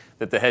confident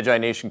that the Hedgeye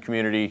Nation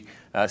community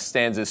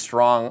stands as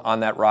strong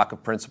on that rock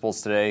of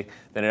principles today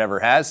than it ever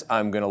has.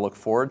 I'm going to look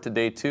forward to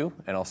day 2,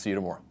 and I'll see you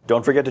tomorrow.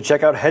 Don't forget to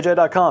check out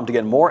Hedgeye.com to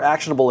get more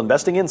actionable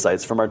investing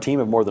insights from our team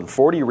of more than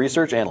 40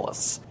 research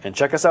analysts. And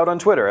check us out on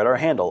Twitter at our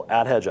handle,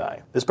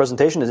 @Hedgeye. This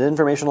presentation is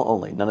informational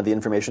only. None of the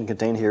information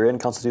contained herein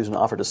constitutes an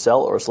offer to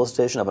sell or a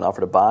solicitation of an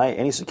offer to buy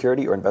any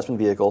security or investment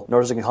vehicle,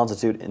 nor does it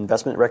constitute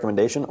investment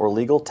recommendation or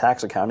legal,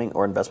 tax, accounting,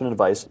 or investment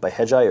advice by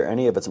Hedgeye or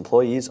any of its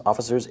employees,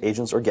 officers,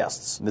 agents, or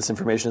guests. This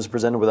information is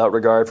presented without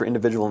regard for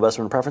individual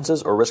investment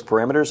preferences or risk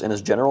parameters and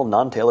is general,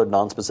 non-tailored,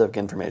 non-specific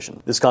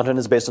information. This content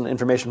is based on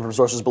information from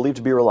sources believed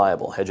to be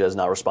reliable. Hedgeye is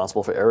not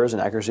responsible for errors,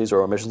 inaccuracies,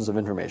 or omissions of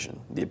information.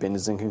 The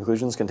opinions and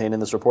conclusions contained in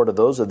this report are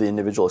those of the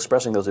individual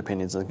expressing those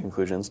opinions and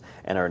conclusions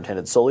and are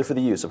intended solely for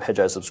the use of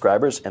Hedgeye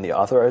subscribers and the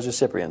authorized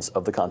recipients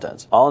of the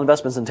content. All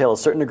investments entail a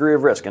certain degree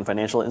of risk, and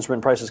financial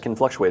instrument prices can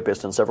fluctuate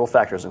based on several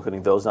factors,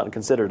 including those not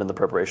considered in the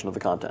preparation of the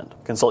content.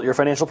 Consult your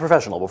financial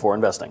professional before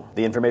investing.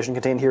 The information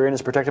contained herein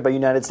is protected by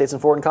United States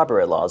and foreign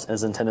copyright laws and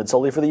is intended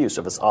solely for the use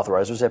of its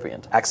authorized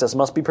recipient. Access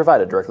must be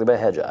provided directly by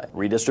Hedgeye.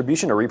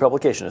 Redistribution or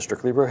republication is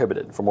strictly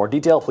prohibited. For more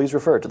detail, please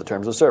refer to the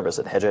terms of service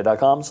at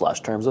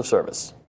hedgeye.com/terms of service.